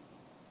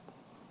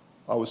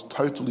 I was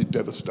totally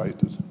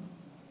devastated.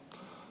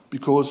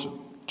 Because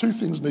two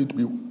things need to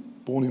be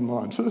borne in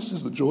mind. First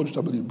is that George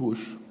W.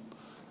 Bush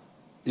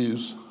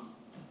is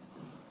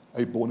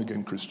a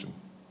born-again Christian,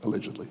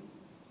 allegedly.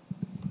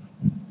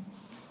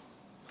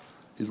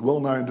 He's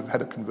well known to have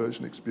had a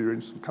conversion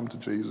experience and come to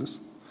Jesus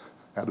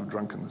out of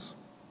drunkenness.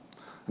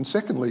 And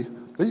secondly,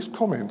 these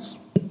comments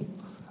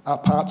are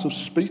parts of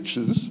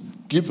speeches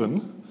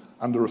given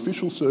under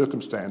official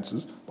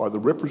circumstances by the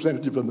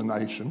representative of the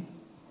nation.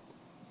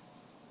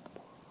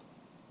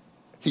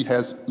 He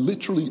has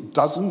literally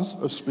dozens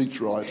of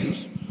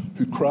speechwriters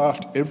who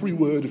craft every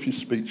word of his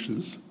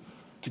speeches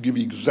to give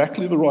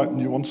exactly the right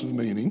nuance of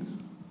meaning,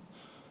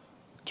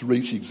 to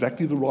reach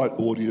exactly the right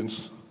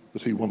audience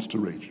that he wants to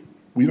reach.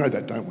 We know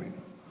that, don't we?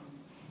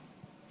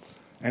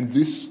 And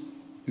this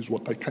is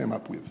what they came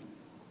up with.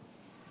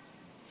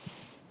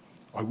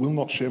 I will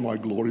not share my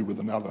glory with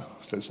another,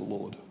 says the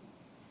Lord.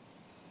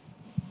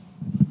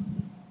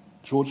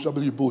 George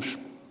W. Bush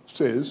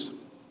says,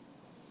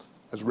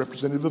 as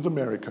representative of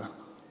America,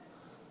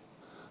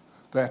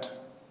 that,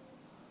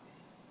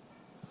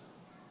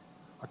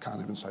 I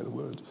can't even say the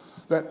words,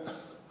 that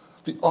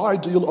the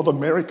ideal of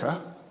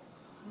America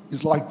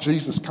is like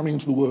Jesus coming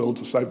into the world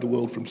to save the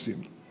world from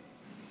sin.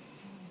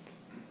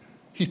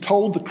 He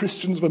told the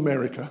Christians of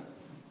America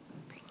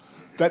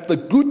that the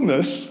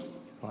goodness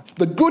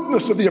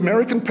of the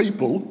American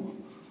people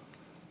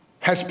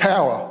has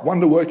power,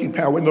 wonder-working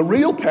power, when the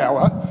real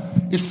power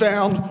is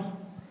found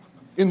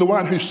in the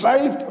one who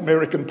saved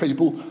American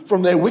people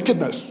from their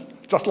wickedness,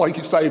 just like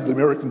he saved the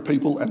American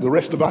people and the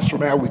rest of us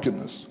from our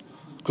wickedness.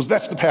 Because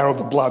that's the power of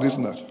the blood,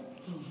 isn't it?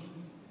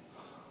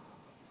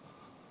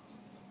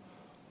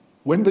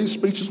 When these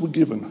speeches were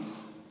given,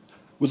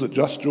 was it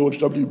just George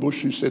W.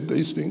 Bush who said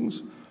these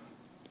things?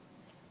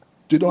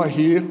 Did I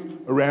hear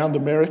around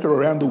America,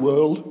 around the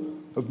world,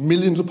 of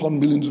millions upon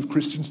millions of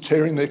Christians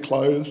tearing their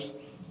clothes,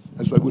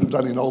 as they would have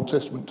done in Old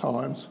Testament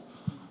times,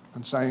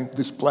 and saying,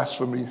 this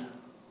blasphemy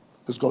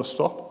has got to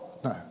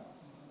stop? No,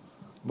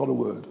 not a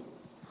word.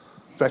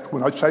 In fact,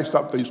 when I chased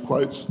up these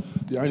quotes,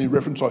 the only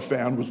reference I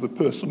found was the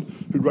person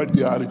who wrote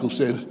the article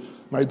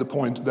made the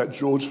point that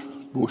George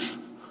Bush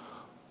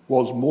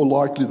was more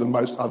likely than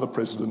most other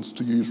presidents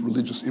to use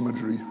religious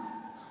imagery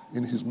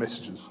in his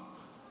messages.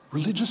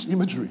 Religious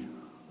imagery,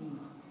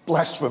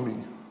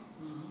 blasphemy,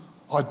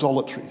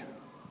 idolatry.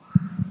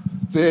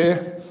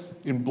 There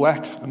in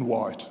black and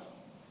white.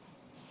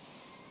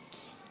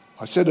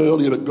 I said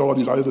earlier that God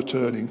is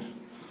overturning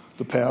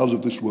the powers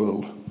of this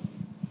world.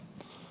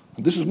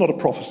 And this is not a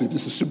prophecy,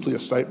 this is simply a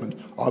statement,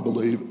 I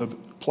believe, of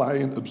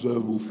plain,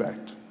 observable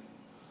fact.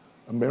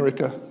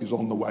 America is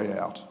on the way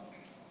out.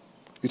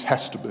 It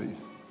has to be.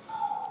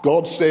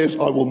 God says,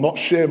 I will not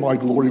share my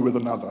glory with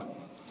another.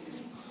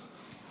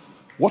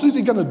 What is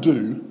he going to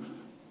do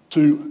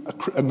to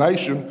a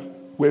nation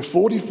where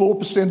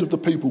 44% of the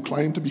people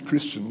claim to be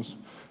Christians,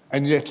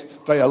 and yet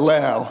they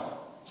allow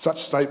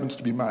such statements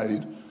to be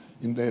made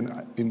in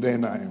their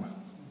name?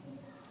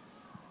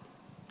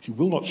 He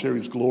will not share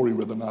his glory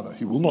with another.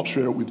 He will not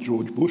share it with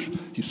George Bush.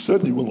 He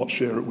certainly will not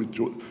share it with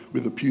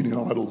the puny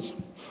idols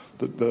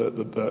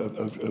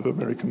of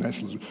American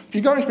nationalism. If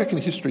you go back in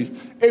history,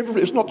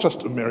 it's not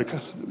just America,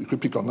 you could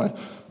pick on that.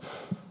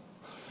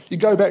 You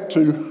go back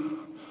to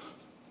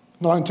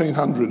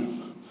 1900,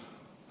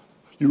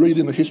 you read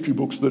in the history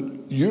books that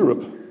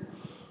Europe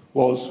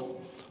was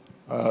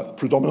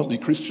predominantly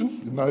Christian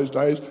in those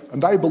days,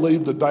 and they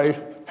believed that they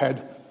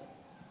had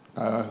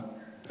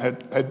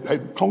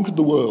conquered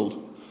the world.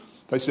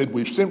 They said,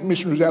 we've sent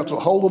missionaries out to the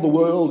whole of the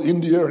world,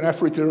 India and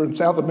Africa and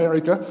South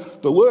America.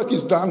 The work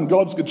is done.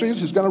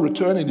 Jesus is going to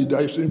return any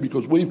day soon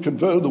because we've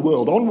converted the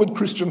world. Onward,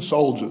 Christian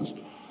soldiers.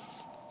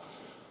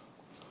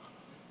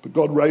 But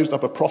God raised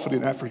up a prophet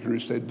in Africa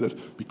who said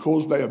that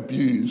because they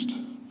abused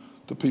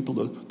the people,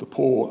 the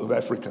poor of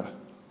Africa,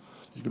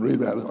 you can read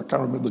about it. I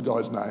can't remember the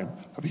guy's name.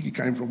 I think he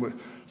came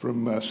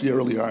from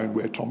Sierra Leone,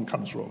 where Tom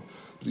comes from.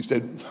 But he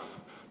said,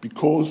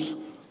 because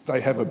they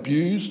have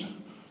abused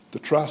the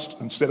trust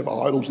and set of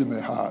idols in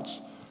their hearts,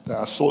 they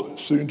are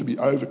soon to be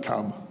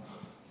overcome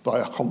by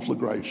a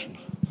conflagration.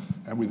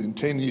 And within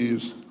 10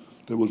 years,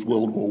 there was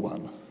World War I.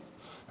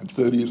 And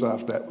 30 years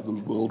after that, there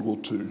was World War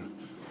II.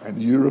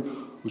 And Europe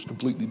was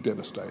completely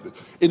devastated.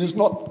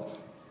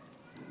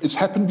 It's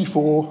happened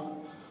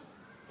before.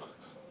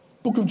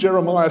 Book of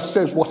Jeremiah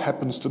says what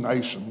happens to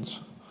nations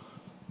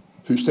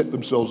who set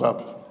themselves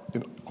up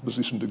in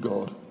opposition to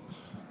God.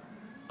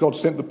 God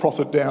sent the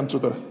prophet down to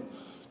the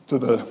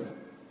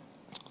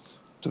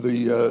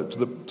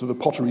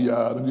pottery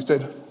yard, and he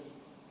said,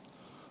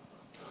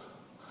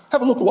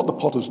 have a look at what the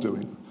potter's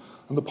doing.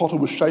 And the potter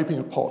was shaping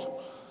a pot.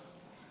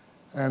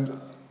 And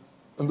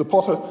the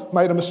potter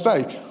made a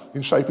mistake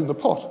in shaping the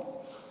pot.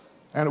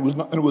 And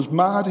it was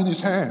marred in his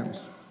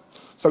hands.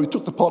 So he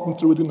took the pot and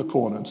threw it in the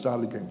corner and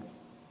started again.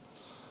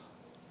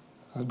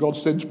 And God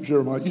said to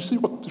Jeremiah, you see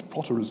what this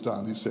potter has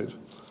done? He said,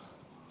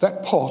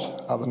 that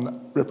pot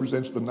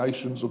represents the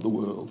nations of the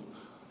world.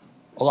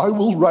 I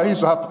will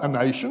raise up a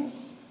nation,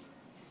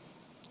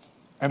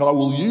 and I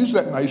will use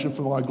that nation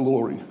for my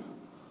glory.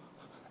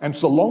 And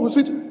so long as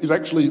it is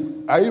actually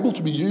able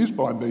to be used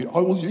by me, I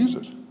will use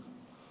it.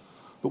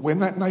 But when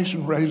that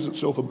nation raises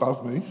itself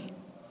above me,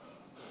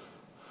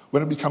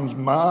 when it becomes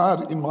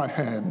marred in my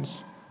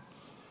hands,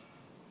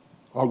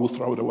 I will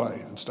throw it away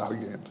and start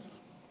again.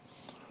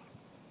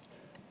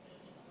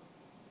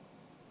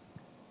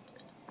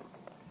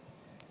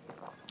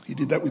 He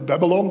did that with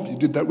Babylon, he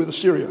did that with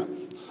Assyria.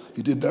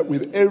 He did that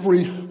with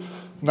every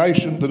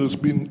nation that has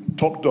been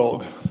top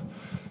dog.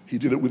 He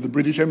did it with the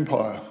British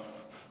Empire,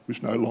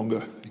 which no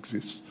longer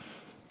exists.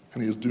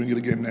 And he is doing it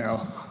again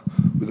now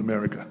with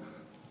America.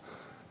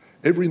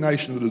 Every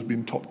nation that has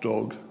been top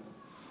dog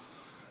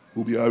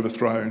will be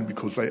overthrown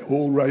because they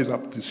all raise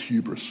up this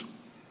hubris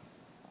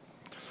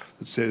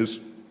that says,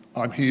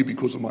 I'm here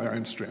because of my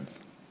own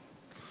strength.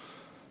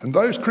 And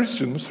those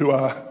Christians who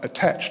are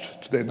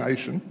attached to their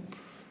nation,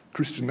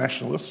 Christian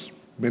nationalists,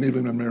 many of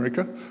them in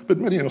America, but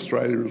many in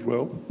Australia as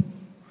well,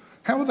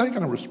 how are they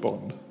going to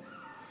respond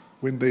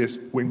when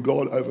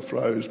God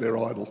overthrows their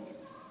idol?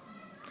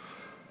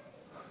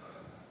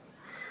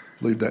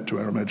 Leave that to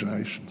our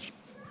imaginations.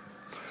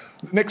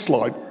 Next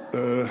slide.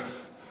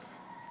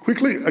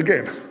 Quickly,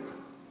 again,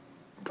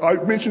 I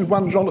mentioned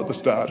 1 John at the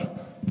start.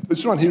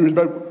 This one here is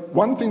about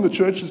one thing the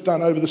church has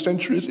done over the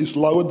centuries is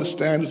lowered the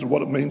standards of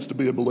what it means to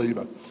be a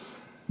believer.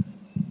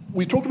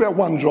 We talked about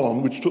 1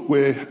 John,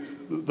 where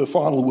the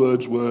final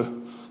words were,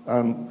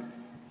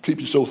 keep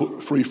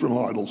yourself free from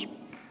idols.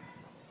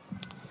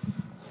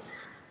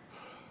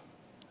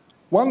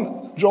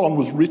 1 John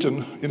was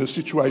written in a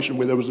situation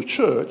where there was a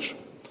church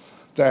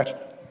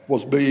that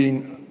was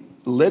being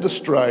led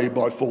astray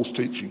by false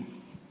teaching.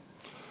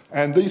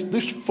 And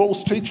this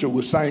false teacher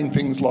was saying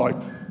things like,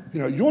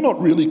 you're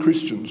not really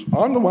Christians.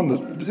 I'm the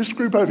one this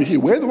group over here,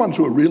 we're the ones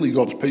who are really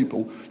God's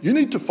people. You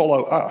need to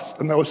follow us.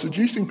 And they were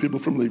seducing people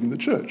from leaving the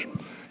church.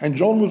 And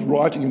John was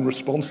writing in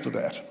response to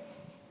that.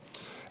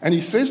 And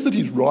he says that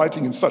he's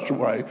writing in such a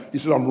way, he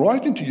said, I'm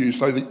writing to you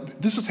so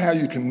that this is how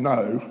you can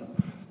know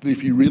that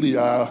if you really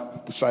are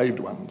the saved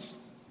ones.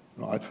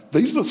 Right?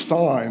 These are the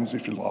signs,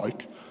 if you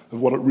like, of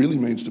what it really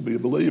means to be a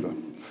believer.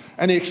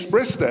 And he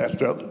expressed that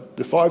throughout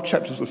the 5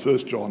 chapters of 1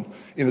 John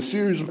in a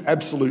series of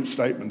absolute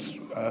statements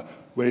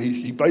where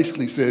he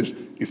basically says,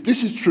 if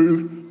this is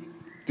true,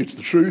 it's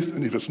the truth,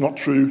 and if it's not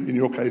true, in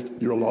your case,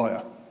 you're a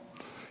liar.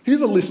 Here's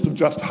a list of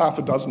just half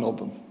a dozen of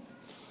them.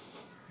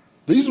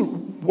 These are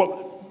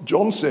what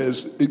John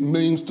says it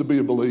means to be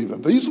a believer.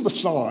 These are the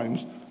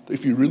signs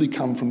if you really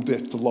come from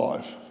death to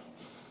life.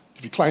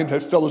 If you claim to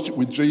have fellowship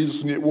with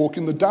Jesus and yet walk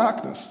in the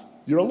darkness,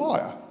 you're a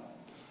liar.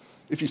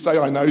 If you say,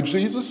 I know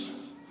Jesus,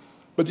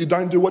 but you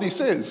don't do what he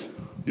says,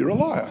 you're a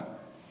liar.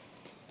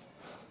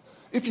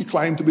 If you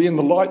claim to be in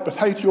the light but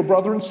hate your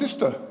brother and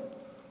sister,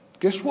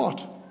 guess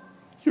what?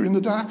 You're in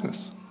the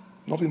darkness,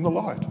 not in the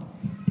light.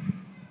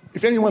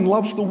 If anyone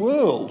loves the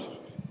world,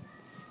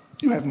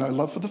 you have no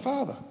love for the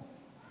Father.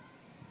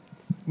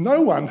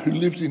 No one who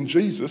lives in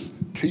Jesus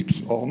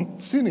keeps on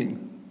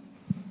sinning.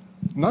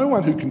 No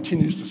one who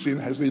continues to sin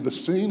has either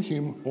seen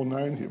him or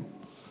known him.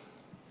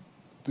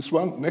 Next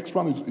one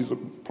is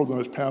probably the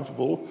most powerful of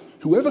all.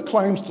 Whoever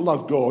claims to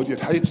love God yet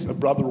hates a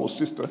brother or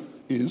sister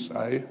is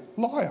a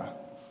liar.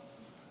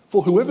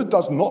 For whoever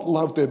does not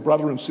love their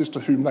brother and sister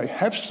whom they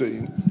have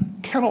seen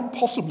cannot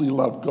possibly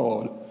love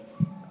God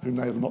whom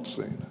they have not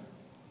seen.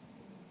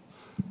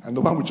 And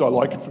the one which I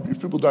like,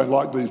 if people don't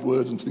like these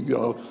words and think,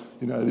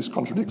 this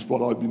contradicts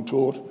what I've been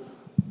taught,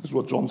 this is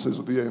what John says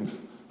at the end.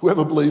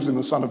 Whoever believes in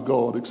the Son of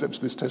God accepts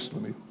this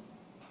testimony.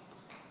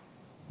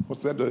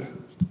 What's that do?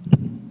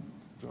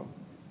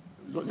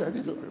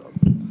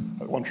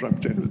 I want to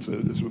pretend it's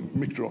a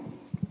mic drop.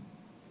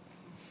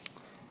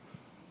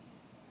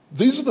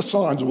 These are the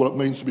signs of what it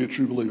means to be a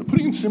true believer.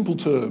 Putting in simple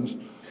terms,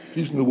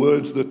 using the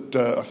words that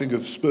I think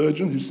of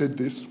Spurgeon, who said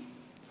this,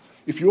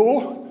 if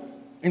your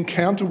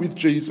encounter with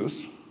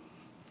Jesus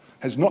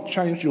has not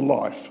changed your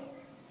life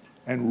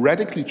and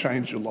radically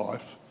changed your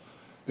life,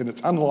 then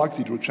it's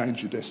unlikely to have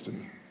changed your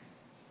destiny.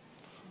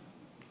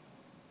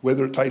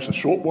 Whether it takes a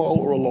short while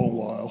or a long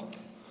while,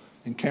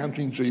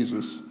 encountering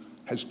Jesus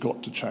has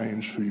got to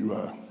change who you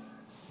are.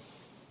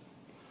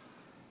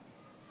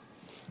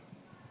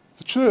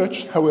 The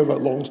church, however,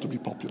 longs to be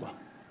popular.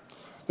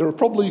 There are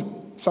probably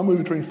somewhere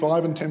between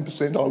 5 and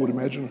 10%, I would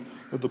imagine,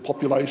 of the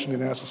population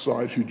in our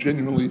society who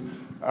genuinely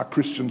are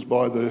Christians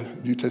by the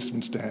New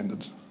Testament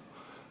standards.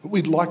 But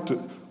we'd like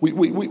to...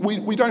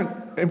 We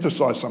don't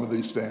emphasise some of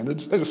these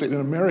standards. As I said, in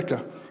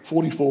America,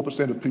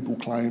 44% of people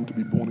claim to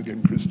be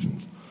born-again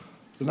Christians.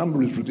 The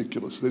number is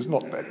ridiculous. There's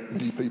not that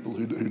many people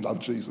who love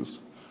Jesus.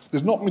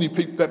 There's not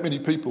that many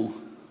people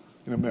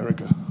in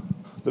America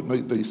that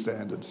meet these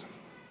standards.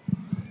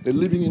 They're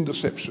living in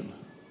deception.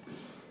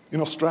 In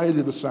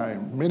Australia, the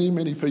same. Many,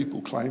 many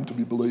people claim to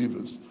be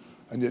believers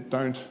and yet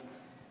don't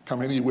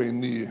come anywhere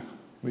near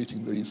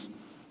meeting these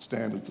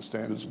standards, the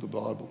standards of the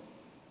Bible.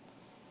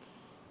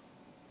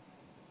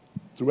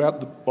 Throughout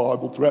the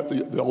Bible, throughout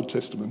the Old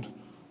Testament,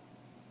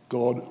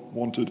 God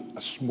wanted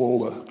a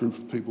smaller group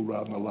of people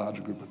rather than a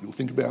larger group of people.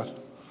 Think about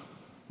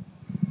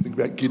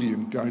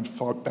Gideon going to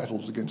fight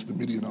battles against the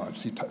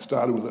Midianites. He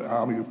started with an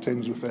army of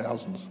tens of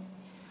thousands.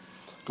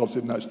 God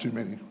said, no, it's too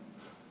many.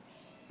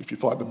 If you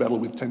fight the battle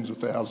with tens of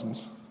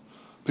thousands,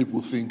 people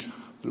will think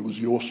that it was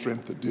your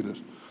strength that did it.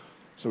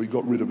 So he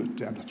got rid of it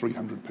down to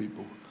 300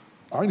 people.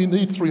 I only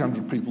need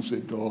 300 people,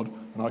 said God,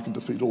 and I can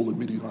defeat all the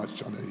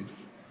Midianites I need.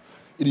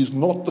 It is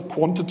not the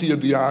quantity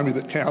of the army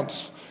that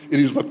counts, it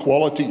is the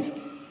quality.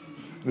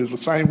 It is the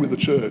same with the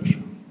church.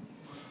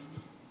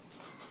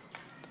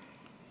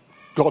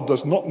 God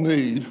does not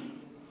need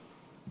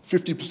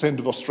 50%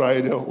 of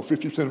Australia or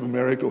 50% of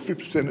America or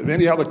 50% of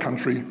any other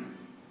country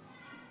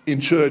in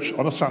church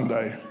on a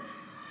Sunday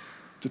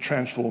to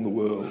transform the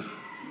world.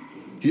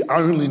 He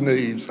only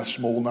needs a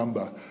small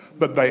number,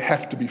 but they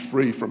have to be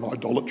free from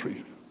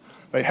idolatry.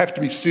 They have to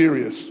be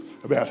serious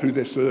about who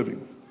they're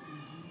serving.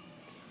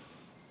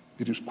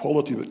 It is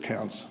quality that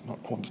counts,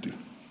 not quantity.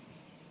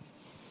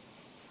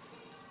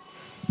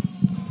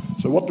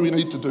 So what do we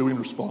need to do in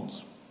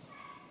response?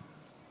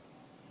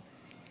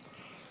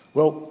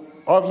 Well,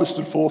 I've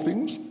listed 4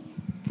 things.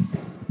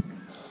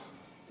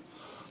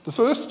 The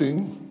first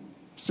thing,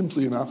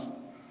 simply enough,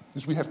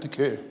 is we have to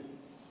care.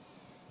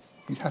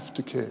 We have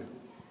to care.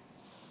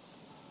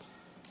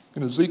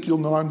 In Ezekiel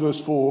 9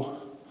 verse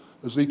 4,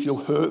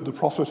 the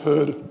prophet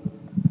heard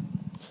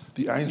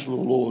the angel of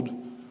the Lord,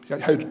 he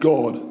heard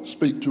God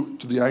speak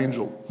to the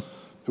angel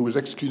who was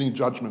executing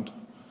judgment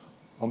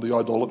on the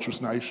idolatrous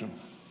nation.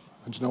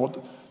 And do you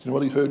know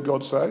what he heard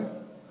God say?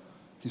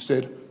 He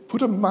said,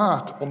 put a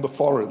mark on the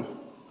forehead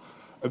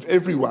of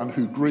everyone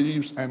who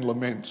grieves and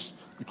laments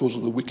because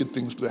of the wicked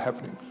things that are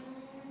happening.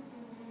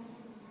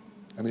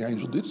 And the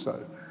angel did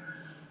so.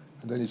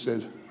 And then he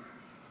said,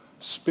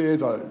 spare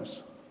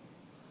those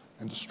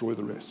and destroy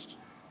the rest.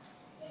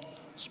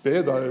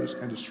 Spare those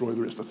and destroy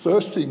the rest. The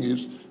first thing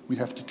is we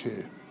have to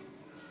care.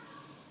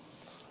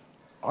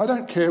 I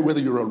don't care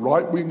whether you're a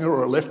right-winger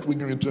or a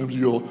left-winger in terms of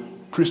your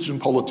Christian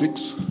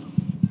politics.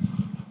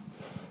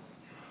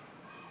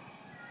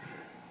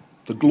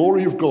 The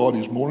glory of God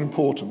is more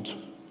important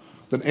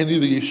than any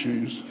of the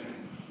issues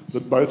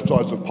that both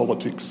sides of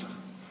politics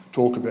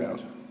talk about.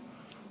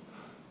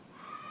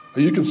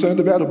 Are you concerned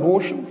about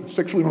abortion,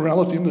 sexual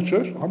immorality in the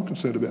church? I'm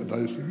concerned about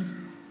those things.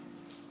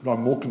 But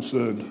I'm more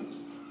concerned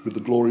with the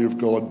glory of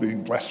God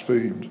being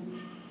blasphemed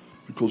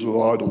because of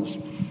idols.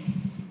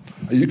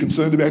 Are you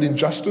concerned about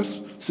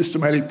injustice,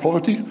 systematic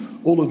poverty,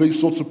 all of these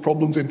sorts of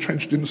problems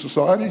entrenched in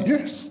society?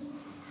 Yes,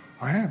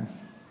 I am.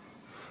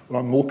 But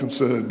I'm more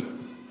concerned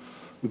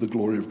with the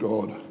glory of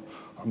God.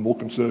 I'm more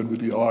concerned with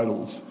the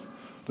idols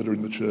that are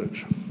in the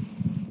church.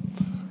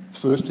 The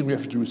first thing we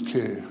have to do is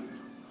care.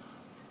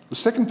 The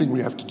second thing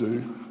we have to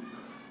do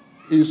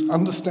is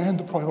understand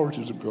the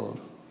priorities of God,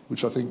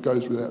 which I think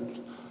goes without.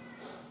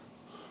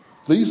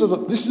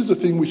 This is the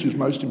thing which is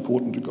most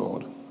important to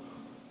God,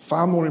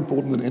 far more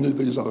important than any of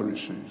these other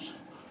issues.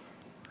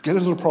 Get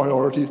it as a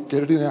priority,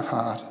 get it in our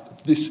heart.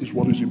 This is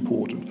what is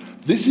important.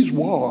 This is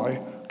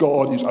why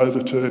God is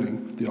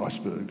overturning the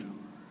iceberg.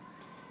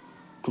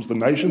 Because the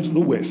nations of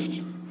the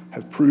West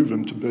have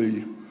proven to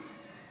be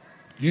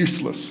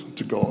useless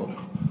to God,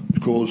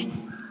 because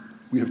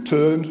we have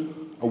turned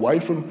away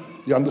from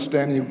the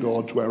understanding of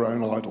God to our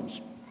own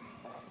idols.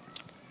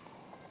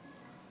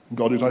 And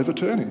God is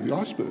overturning the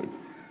iceberg.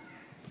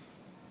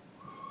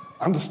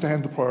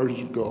 Understand the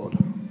priorities of God.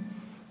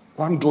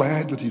 I'm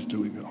glad that he's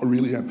doing it. I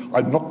really am.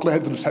 I'm not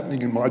glad that it's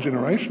happening in my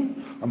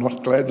generation. I'm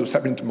not glad that it's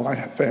happening to my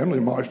family,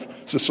 my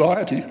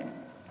society.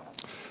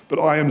 But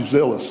I am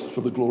zealous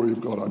for the glory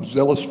of God. I'm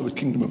zealous for the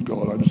kingdom of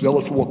God. I'm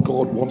zealous for what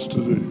God wants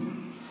to do.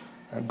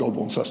 And God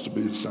wants us to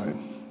be the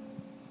same.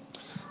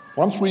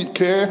 Once we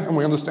care and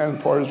we understand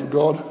the priorities of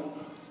God,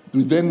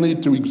 we then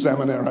need to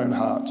examine our own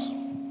hearts.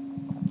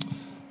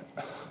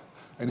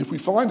 And if we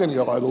find any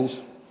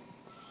idols,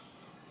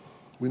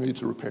 we need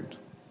to repent.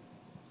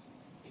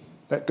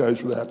 That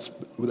goes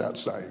without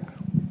saying.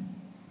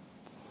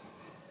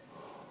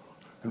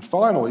 And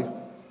finally,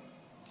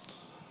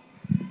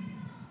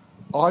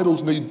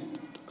 idols need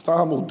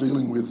far more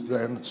dealing with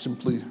than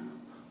simply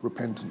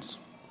repentance.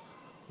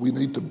 We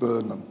need to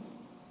burn them.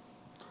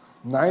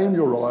 Name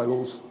your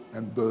idols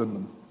and burn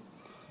them.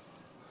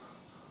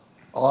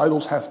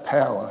 Idols have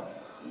power,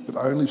 but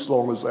only as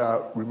long as they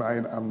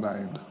remain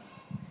unnamed.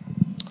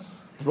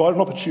 Provide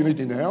an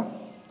opportunity now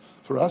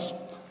for us.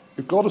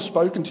 If God has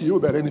spoken to you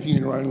about anything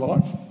in your own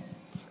life,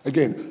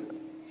 again,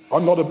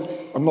 I'm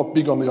not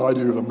big on the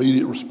idea of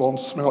immediate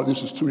response. Something like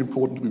this is too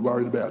important to be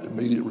worried about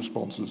immediate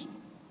responses.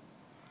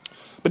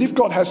 But if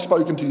God has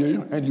spoken to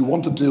you and you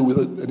want to deal with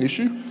an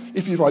issue,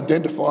 if you've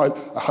identified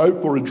a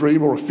hope or a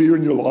dream or a fear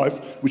in your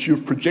life which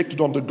you've projected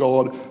onto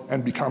God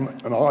and become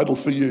an idol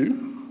for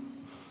you,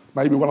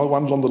 maybe one of the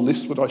ones on the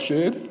list that I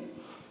shared,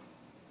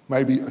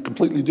 maybe a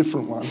completely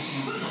different one.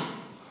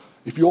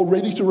 If you're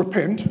ready to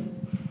repent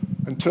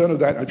and turn to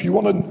that, and if you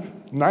want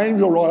to name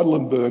your idol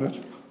and burn it,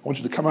 I want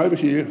you to come over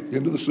here at the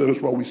end of the service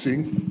while we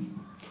sing.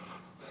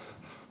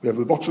 We have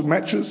a box of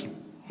matches,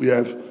 we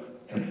have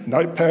a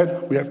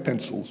notepad, we have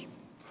pencils.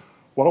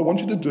 What I want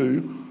you to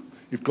do,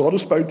 if God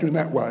has spoken to you in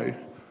that way,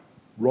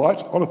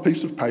 write on a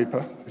piece of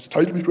paper. It's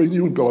totally between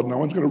you and God. No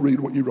one's going to read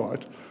what you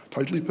write.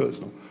 Totally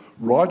personal.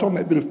 Write on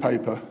that bit of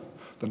paper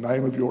the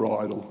name of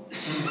your idol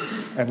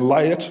and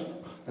lay it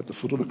at the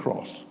foot of the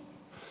cross.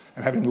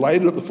 And having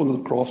laid it at the foot of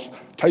the cross,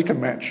 take a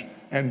match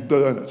and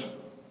burn it.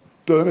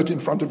 Burn it in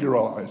front of your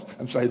eyes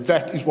and say,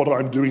 that is what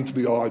I'm doing to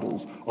the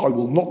idols. I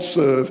will not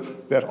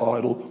serve that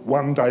idol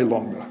one day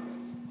longer.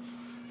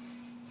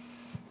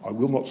 I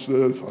will not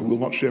serve, I will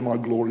not share my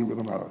glory with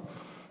another.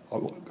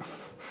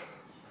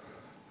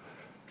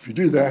 If you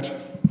do that,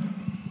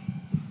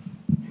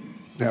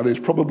 now there's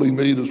probably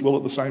need as well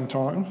at the same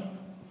time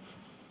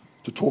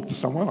to talk to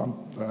someone.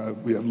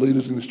 We have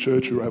leaders in this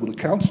church who are able to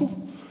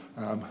counsel,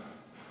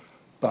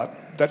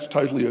 but that's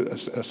totally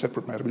a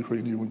separate matter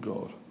between you and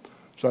God.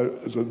 So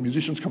as the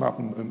musicians come up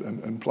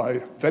and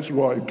play, that's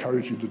what I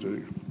encourage you to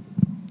do.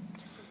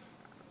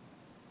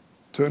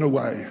 Turn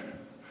away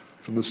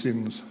from the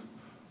sins,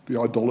 the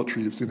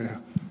idolatry that's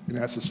in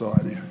our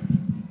society,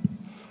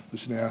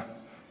 that's in our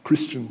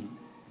Christian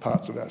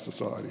parts of our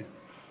society.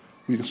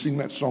 We can sing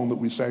that song that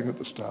we sang at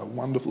the start,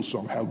 wonderful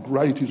song, how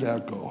great is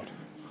our God.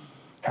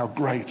 How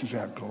great is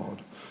our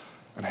God.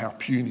 And how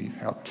puny,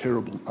 how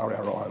terrible are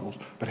our idols.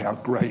 But how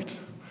great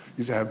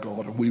is our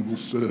God, and we will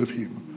serve him.